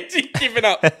 Keep it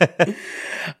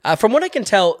up. From what I can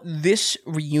tell, this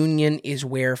reunion is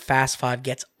where Fast Five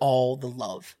gets all the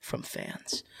love from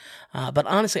fans. But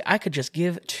honestly, I could just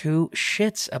give two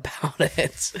shits about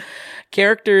it.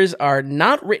 Characters are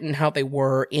not written how they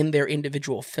were in their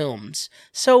individual films.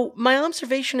 So my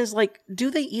observation is like, do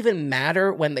they even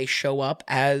matter when they show up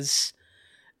as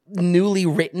newly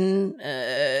written,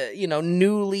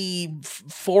 newly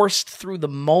forced through the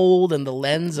mold and the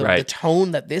lens of the Right.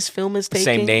 tone that this film is taking?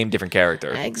 Same name, different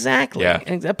character. Exactly. Yeah.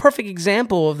 A perfect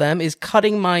example of them is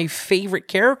cutting my favorite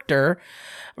character,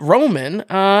 Roman,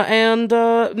 and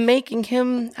making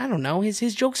him, I don't know,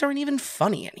 his jokes aren't even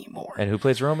funny anymore. And who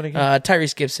plays Roman again?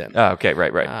 Tyrese Gibson. Oh, okay,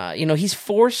 right. He's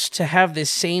forced to have this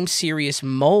same serious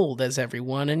mold as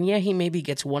everyone, and yeah, he maybe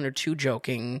gets one or two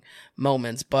joking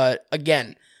moments, but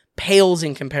again, pales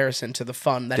in comparison to the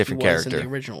fun that Different he was character. in the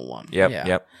original one.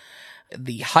 Yep.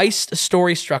 The heist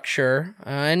story structure,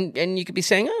 and you could be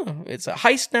saying, oh, it's a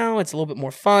heist now, it's a little bit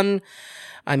more fun.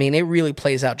 I mean, it really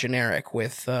plays out generic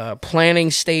with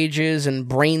planning stages and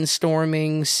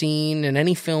brainstorming scene in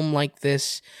any film like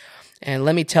this. And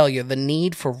let me tell you, the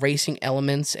need for racing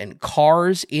elements and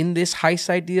cars in this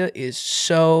heist idea is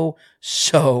so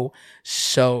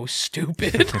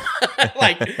stupid.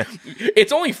 Like,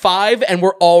 it's only 5 and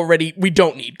we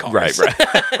don't need cars. Right.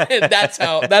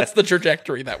 That's the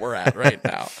trajectory that we're at right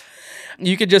now.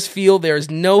 You could just feel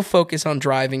there's no focus on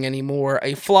driving anymore.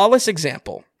 A flawless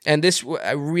example, and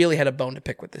I really had a bone to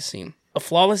pick with this scene. A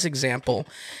flawless example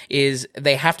is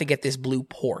they have to get this blue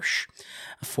Porsche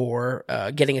for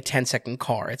getting a 10-second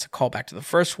car. It's a callback to the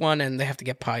first one, and they have to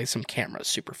get by some cameras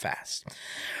super fast.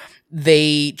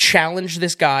 They challenge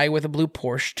this guy with a blue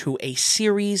Porsche to a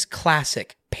series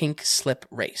classic pink slip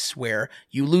race where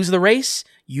you lose the race,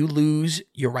 you lose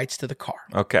your rights to the car.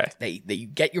 Okay. You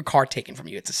get your car taken from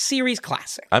you. It's a series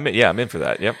classic. I'm in for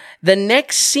that. Yep. The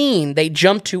next scene, they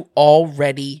jump to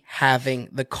already having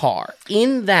the car.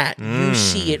 In that, you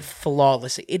see it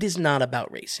flawlessly. It is not about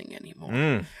racing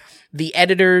anymore. The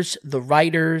editors, the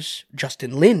writers,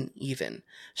 Justin Lin even,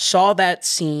 saw that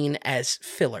scene as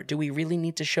filler. Do we really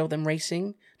need to show them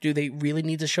racing? Do they really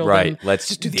need to show them? Right. Let's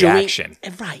just do the action.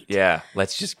 Right. Yeah.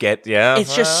 Let's just get, yeah.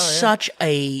 It's just such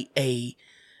a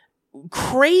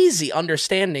crazy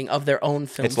understanding of their own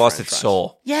film. It's lost its franchise.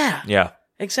 soul. Yeah. Yeah.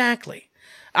 Exactly.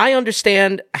 I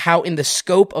understand how in the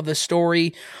scope of the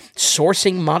story,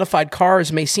 sourcing modified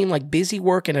cars may seem like busy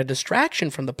work and a distraction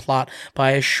from the plot, but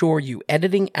I assure you,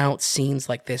 editing out scenes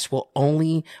like this will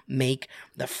only make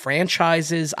the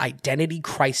franchise's identity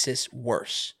crisis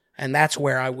worse. And that's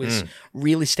where I was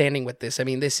really standing with this. I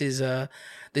mean, this is a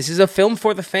film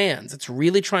for the fans. It's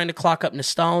really trying to clock up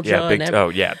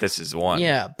nostalgia. Yeah, this is one.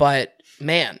 Yeah, but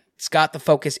man, it's got the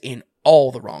focus in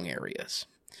all the wrong areas.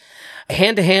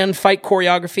 Hand-to-hand fight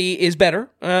choreography is better,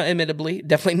 admittedly.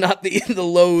 Definitely not the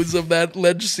lows of that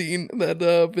ledge scene that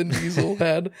Vin Diesel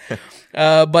had.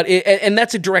 But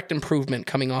that's a direct improvement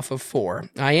coming off of 4.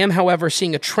 I am, however,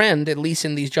 seeing a trend, at least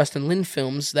in these Justin Lin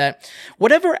films, that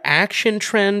whatever action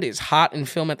trend is hot in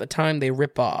film at the time, they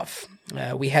rip off.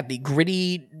 We had the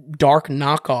gritty, dark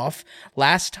knockoff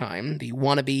last time, the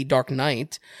wannabe Dark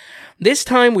Knight. This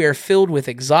time we are filled with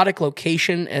exotic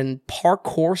location and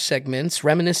parkour segments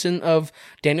reminiscent of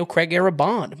Daniel Craig era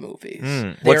Bond movies.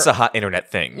 What's the hot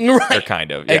internet thing? Right. They're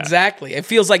kind of, yeah. Exactly. It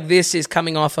feels like this is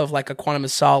coming off of like a Quantum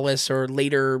of Solace or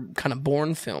later kind of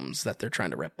Bourne films that they're trying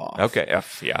to rip off. Okay,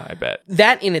 yeah, I bet.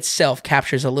 That in itself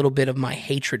captures a little bit of my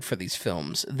hatred for these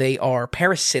films. They are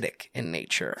parasitic in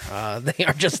nature. They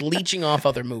are just leeching off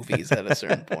other movies at a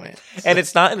certain point. And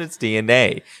it's not in its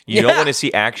DNA. You don't want to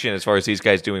see action as far as these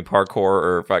guys doing parkour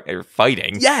or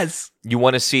fighting. Yes. You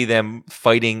want to see them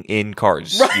fighting in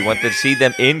cars. Right. You want to see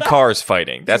them in cars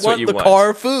fighting. That's what you want. The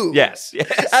car food. Yes.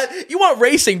 You want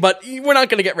racing, but we're not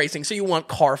going to get racing, so you want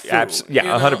car food.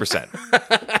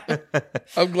 100%.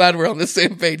 I'm glad we're on the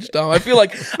same page, Tom. I feel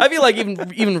like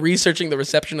even researching the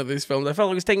reception of these films, I felt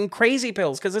like I was taking crazy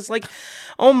pills because it's like,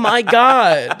 oh my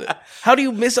God, how do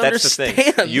you misunderstand?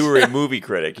 That's the thing. You were a movie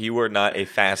critic. You were not a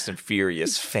Fast and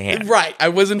Furious fan. Right. I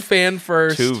wasn't fan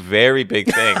first. Two very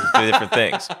big things. Two different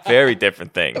things. Very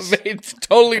different things. It's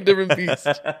totally different beast.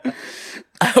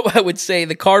 I would say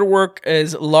the card work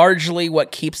is largely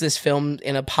what keeps this film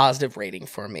in a positive rating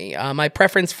for me. My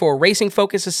preference for racing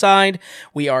focus aside,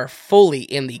 we are fully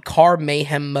in the car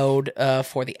mayhem mode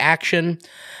for the action.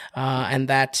 And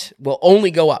that will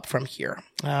only go up from here.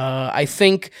 I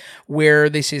think where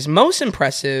this is most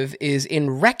impressive is in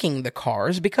wrecking the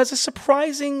cars because a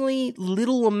surprisingly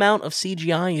little amount of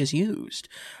CGI is used.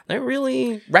 They're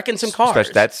really wrecking some cars.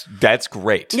 That's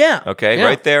great. Yeah. Okay, yeah.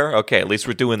 right there. Okay, at least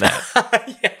we're doing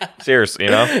that. Yeah. Seriously,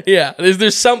 you know? Yeah,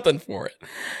 there's something for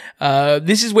it.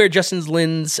 This is where Justin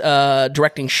Lin's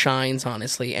directing shines,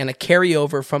 honestly, and a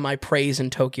carryover from my praise in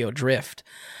Tokyo Drift.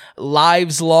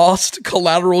 Lives lost,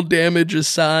 collateral damage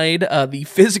aside, the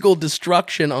physical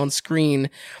destruction on screen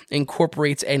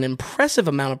incorporates an impressive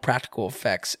amount of practical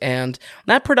effects, and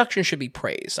that production should be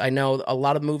praised. I know a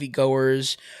lot of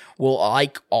moviegoers will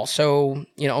also,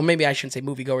 or maybe I shouldn't say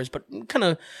moviegoers, but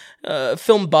kind of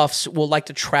film buffs will like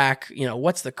to track,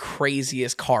 what's the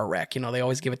craziest car wreck? They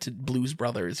always give it to Blues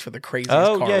Brothers for the craziest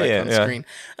car wreck on screen.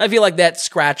 I feel like that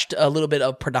scratched a little bit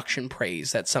of production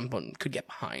praise that someone could get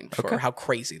behind for how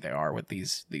crazy they are with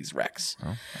these wrecks.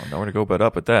 Well, I'll know where to go but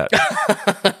up at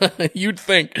that. You'd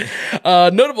think.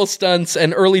 Notable stunts,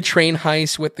 an early train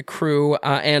heist with the crew,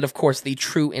 and of course the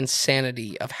true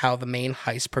insanity of how the main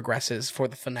heist progresses for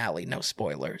the finale. No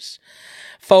spoilers.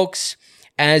 Folks,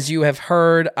 as you have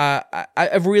heard,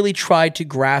 I've really tried to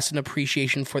grasp an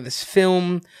appreciation for this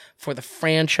film, for the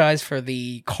franchise, for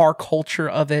the car culture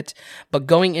of it. But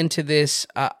going into this,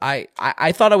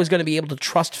 I thought I was going to be able to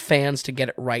trust fans to get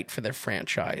it right for their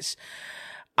franchise.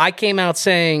 I came out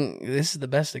saying, this is the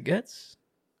best it gets.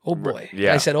 Oh boy.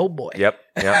 Yeah. I said, oh boy. Yep.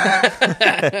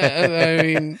 I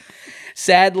mean...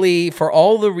 Sadly, for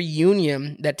all the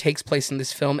reunion that takes place in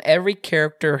this film, every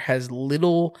character has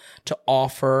little to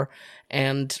offer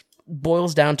and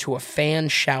boils down to a fan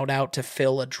shout-out to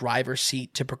fill a driver's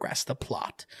seat to progress the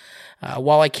plot.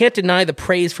 While I can't deny the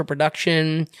praise for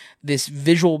production this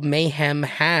visual mayhem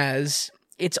has,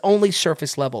 it's only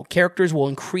surface level. Characters will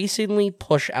increasingly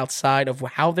push outside of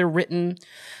how they're written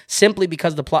simply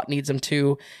because the plot needs them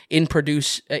to in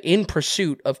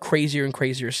pursuit of crazier and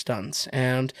crazier stunts.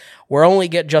 And we're only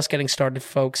just getting started,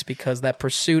 folks, because that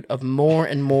pursuit of more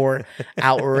and more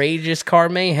outrageous car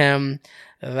mayhem,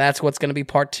 that's what's going to be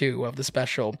part 2 of the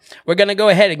special. We're going to go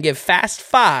ahead and give Fast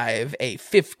 5 a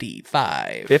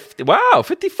 55. 50. Wow,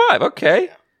 55. Okay.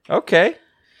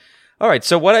 All right,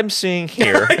 so what I'm seeing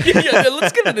here...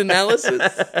 let's get an analysis.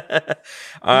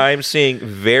 I'm seeing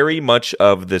very much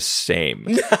of the same.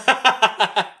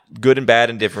 Good and bad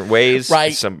in different ways.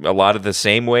 Right. A lot of the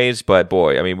same ways, but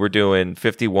boy, I mean, we're doing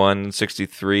 51,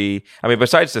 63. I mean,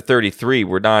 besides the 33,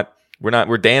 we're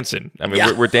dancing. I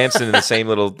mean, we're dancing in the same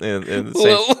little...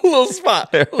 little spot.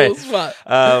 Right. Little spot.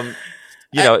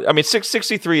 I mean,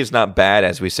 63 is not bad,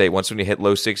 as we say. Once when you hit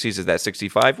low 60s, is that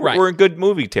 65? Right. We're in good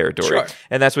movie territory. Sure.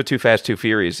 And that's what Too Fast, Too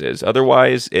Furious is.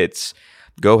 Otherwise, it's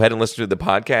go ahead and listen to the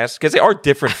podcast, because they are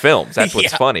different films. That's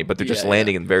what's funny, but they're just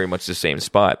landing in very much the same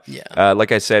spot. Yeah.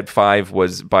 Like I said, 5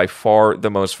 was by far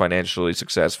the most financially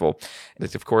successful.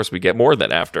 And of course, we get more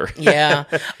than after. Yeah.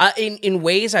 In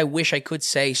ways I wish I could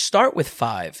say, start with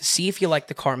 5. See if you like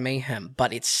the car mayhem.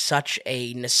 But it's such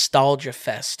a nostalgia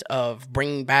fest of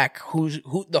bringing back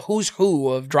the who's who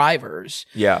of drivers.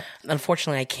 Yeah.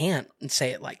 Unfortunately, I can't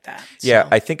say it like that. Yeah, So.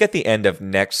 I think at the end of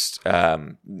next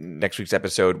week's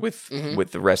episode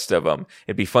with the rest of them,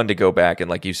 it'd be fun to go back and,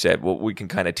 like you said, we can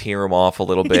kind of tear them off a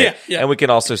little bit, and we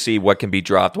can also see what can be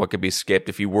dropped, what can be skipped.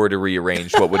 If you were to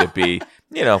rearrange, what would it be?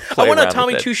 Play I want around a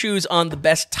Tommy with it. Two Shoes on the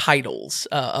best titles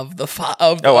of the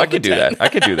I could do that. I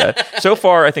could do that. So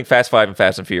far, I think Fast 5 and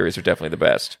Fast and Furious are definitely the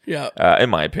best. Yeah. In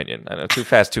my opinion. I know Too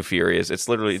Fast, Too Furious. It's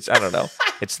literally, I don't know.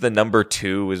 It's the number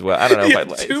 2 as well. I don't know. Yeah,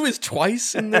 if 2 is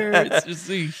twice in there. It's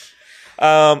just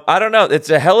I don't know. It's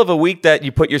a hell of a week that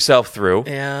you put yourself through.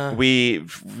 Yeah. We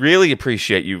really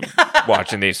appreciate you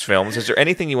watching these films. Is there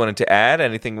anything you wanted to add?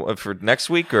 Anything for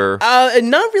next week or?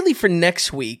 Not really for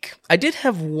next week. I did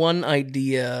have one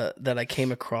idea that I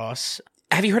came across.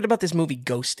 Have you heard about this movie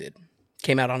Ghosted?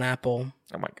 Came out on Apple.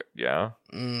 Oh my God. Yeah.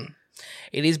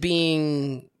 It is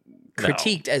being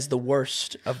critiqued as the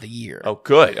worst of the year. Oh,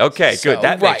 good. Okay, So, good.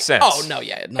 That makes sense. Oh, no,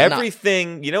 yeah. No,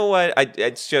 Everything, you know what?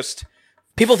 It's just...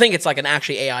 People think it's like an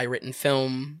actually AI written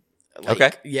film. Like,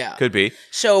 okay. Yeah. Could be.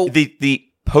 So the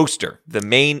poster, the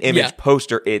main image Yeah.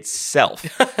 poster itself,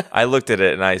 I looked at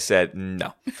it and I said,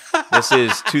 no. This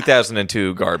is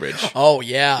 2002 garbage. Oh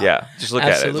yeah. Yeah. Just look at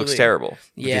it. It looks Absolutely. terrible.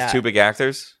 With Yeah. these 2 big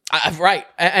actors. Right.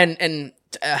 And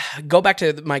go back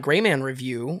to my Gray Man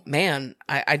review, man,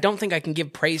 I don't think I can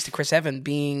give praise to Chris Evans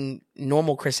being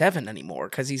normal Chris Evans anymore,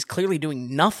 because he's clearly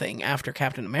doing nothing after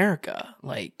Captain America.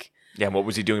 Like, Yeah, what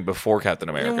was he doing before Captain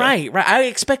America? right. I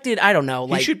expected, I don't know,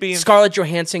 like should be in- Scarlett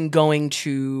Johansson going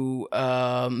to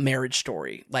Marriage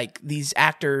Story. Like, these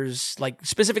actors, like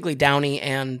specifically Downey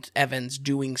and Evans,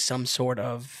 doing some sort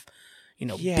of,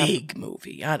 big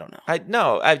movie. I don't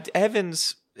know.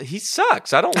 Evans, he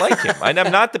sucks. I don't like him. I'm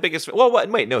not the biggest. Well,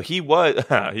 wait, no, he was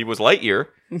Lightyear.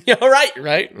 Yeah, right.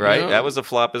 Right, Yeah. that was a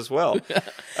flop as well.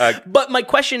 But my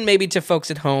question maybe to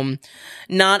folks at home,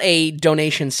 not a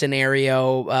donation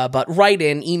scenario, but write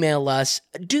in, email us.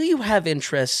 Do you have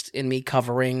interest in me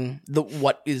covering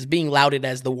what is being lauded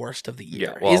as the worst of the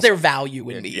year? Yeah, well, is there value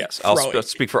in me? Yes, I'll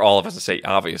speak for all of us and say,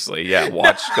 obviously, yeah,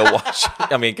 go watch.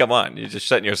 I mean, come on, you're just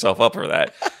setting yourself up for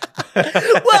that.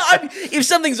 Well, if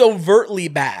something's overtly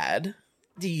bad,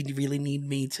 do you really need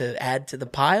me to add to the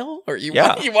pile? Or you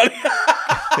want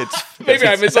maybe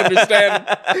I misunderstand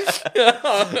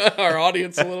our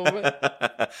audience a little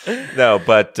bit. No,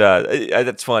 but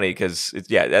that's funny because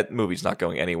that movie's not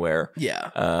going anywhere.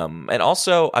 Yeah. And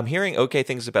also, I'm hearing okay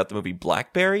things about the movie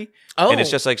Blackberry. Oh. And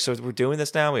it's just like, so we're doing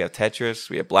this now. We have Tetris,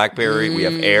 we have Blackberry, we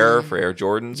have Air for Air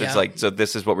Jordans. Yeah. It's like, so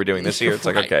this is what we're doing this year. It's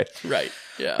like, okay. Right.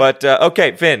 Yeah. But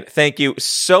okay, Vin, thank you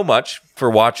so much for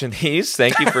watching these.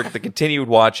 Thank you for the continued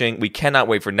watching. We cannot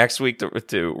wait for next week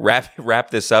to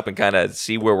wrap this up and kind of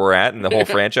see where we're at in the whole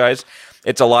franchise.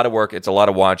 It's a lot of work. It's a lot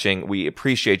of watching. We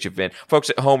appreciate you, Vin.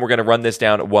 Folks at home, we're going to run this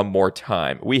down one more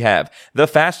time. We have The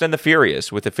Fast and the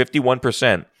Furious with a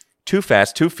 51%. Too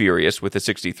Fast, Too Furious with a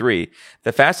 63.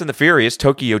 The Fast and the Furious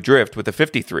Tokyo Drift with a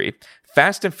 53.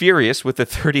 Fast and Furious with a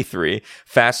 33.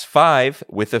 Fast 5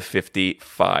 with a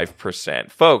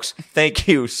 55%. Folks, thank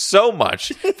you so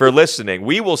much for listening.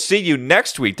 We will see you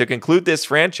next week to conclude this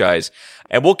franchise,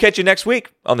 and we'll catch you next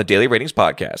week on the Daily Ratings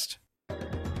Podcast.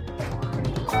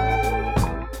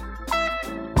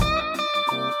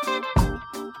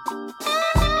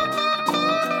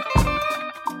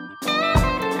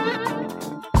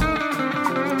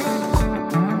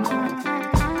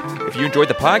 If you enjoyed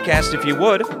the podcast, if you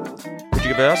would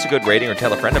you give us a good rating or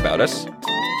tell a friend about us?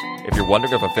 If you're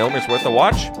wondering if a film is worth a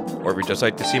watch, or if you'd just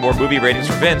like to see more movie ratings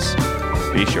from Vince,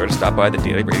 be sure to stop by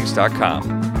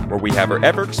thedailyratings.com, where we have our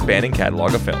ever-expanding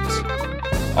catalog of films.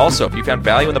 Also, if you found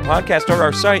value in the podcast or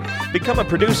our site, become a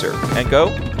producer and go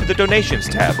to the donations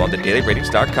tab on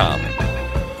thedailyratings.com.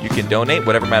 You can donate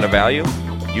whatever amount of value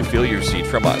you feel you received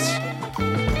from us.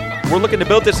 We're looking to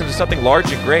build this into something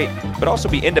large and great, but also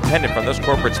be independent from those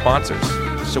corporate sponsors.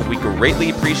 So we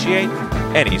greatly appreciate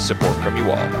any support from you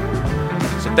all.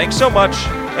 So thanks so much,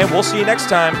 and we'll see you next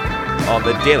time on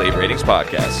the Daily Ratings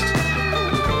Podcast.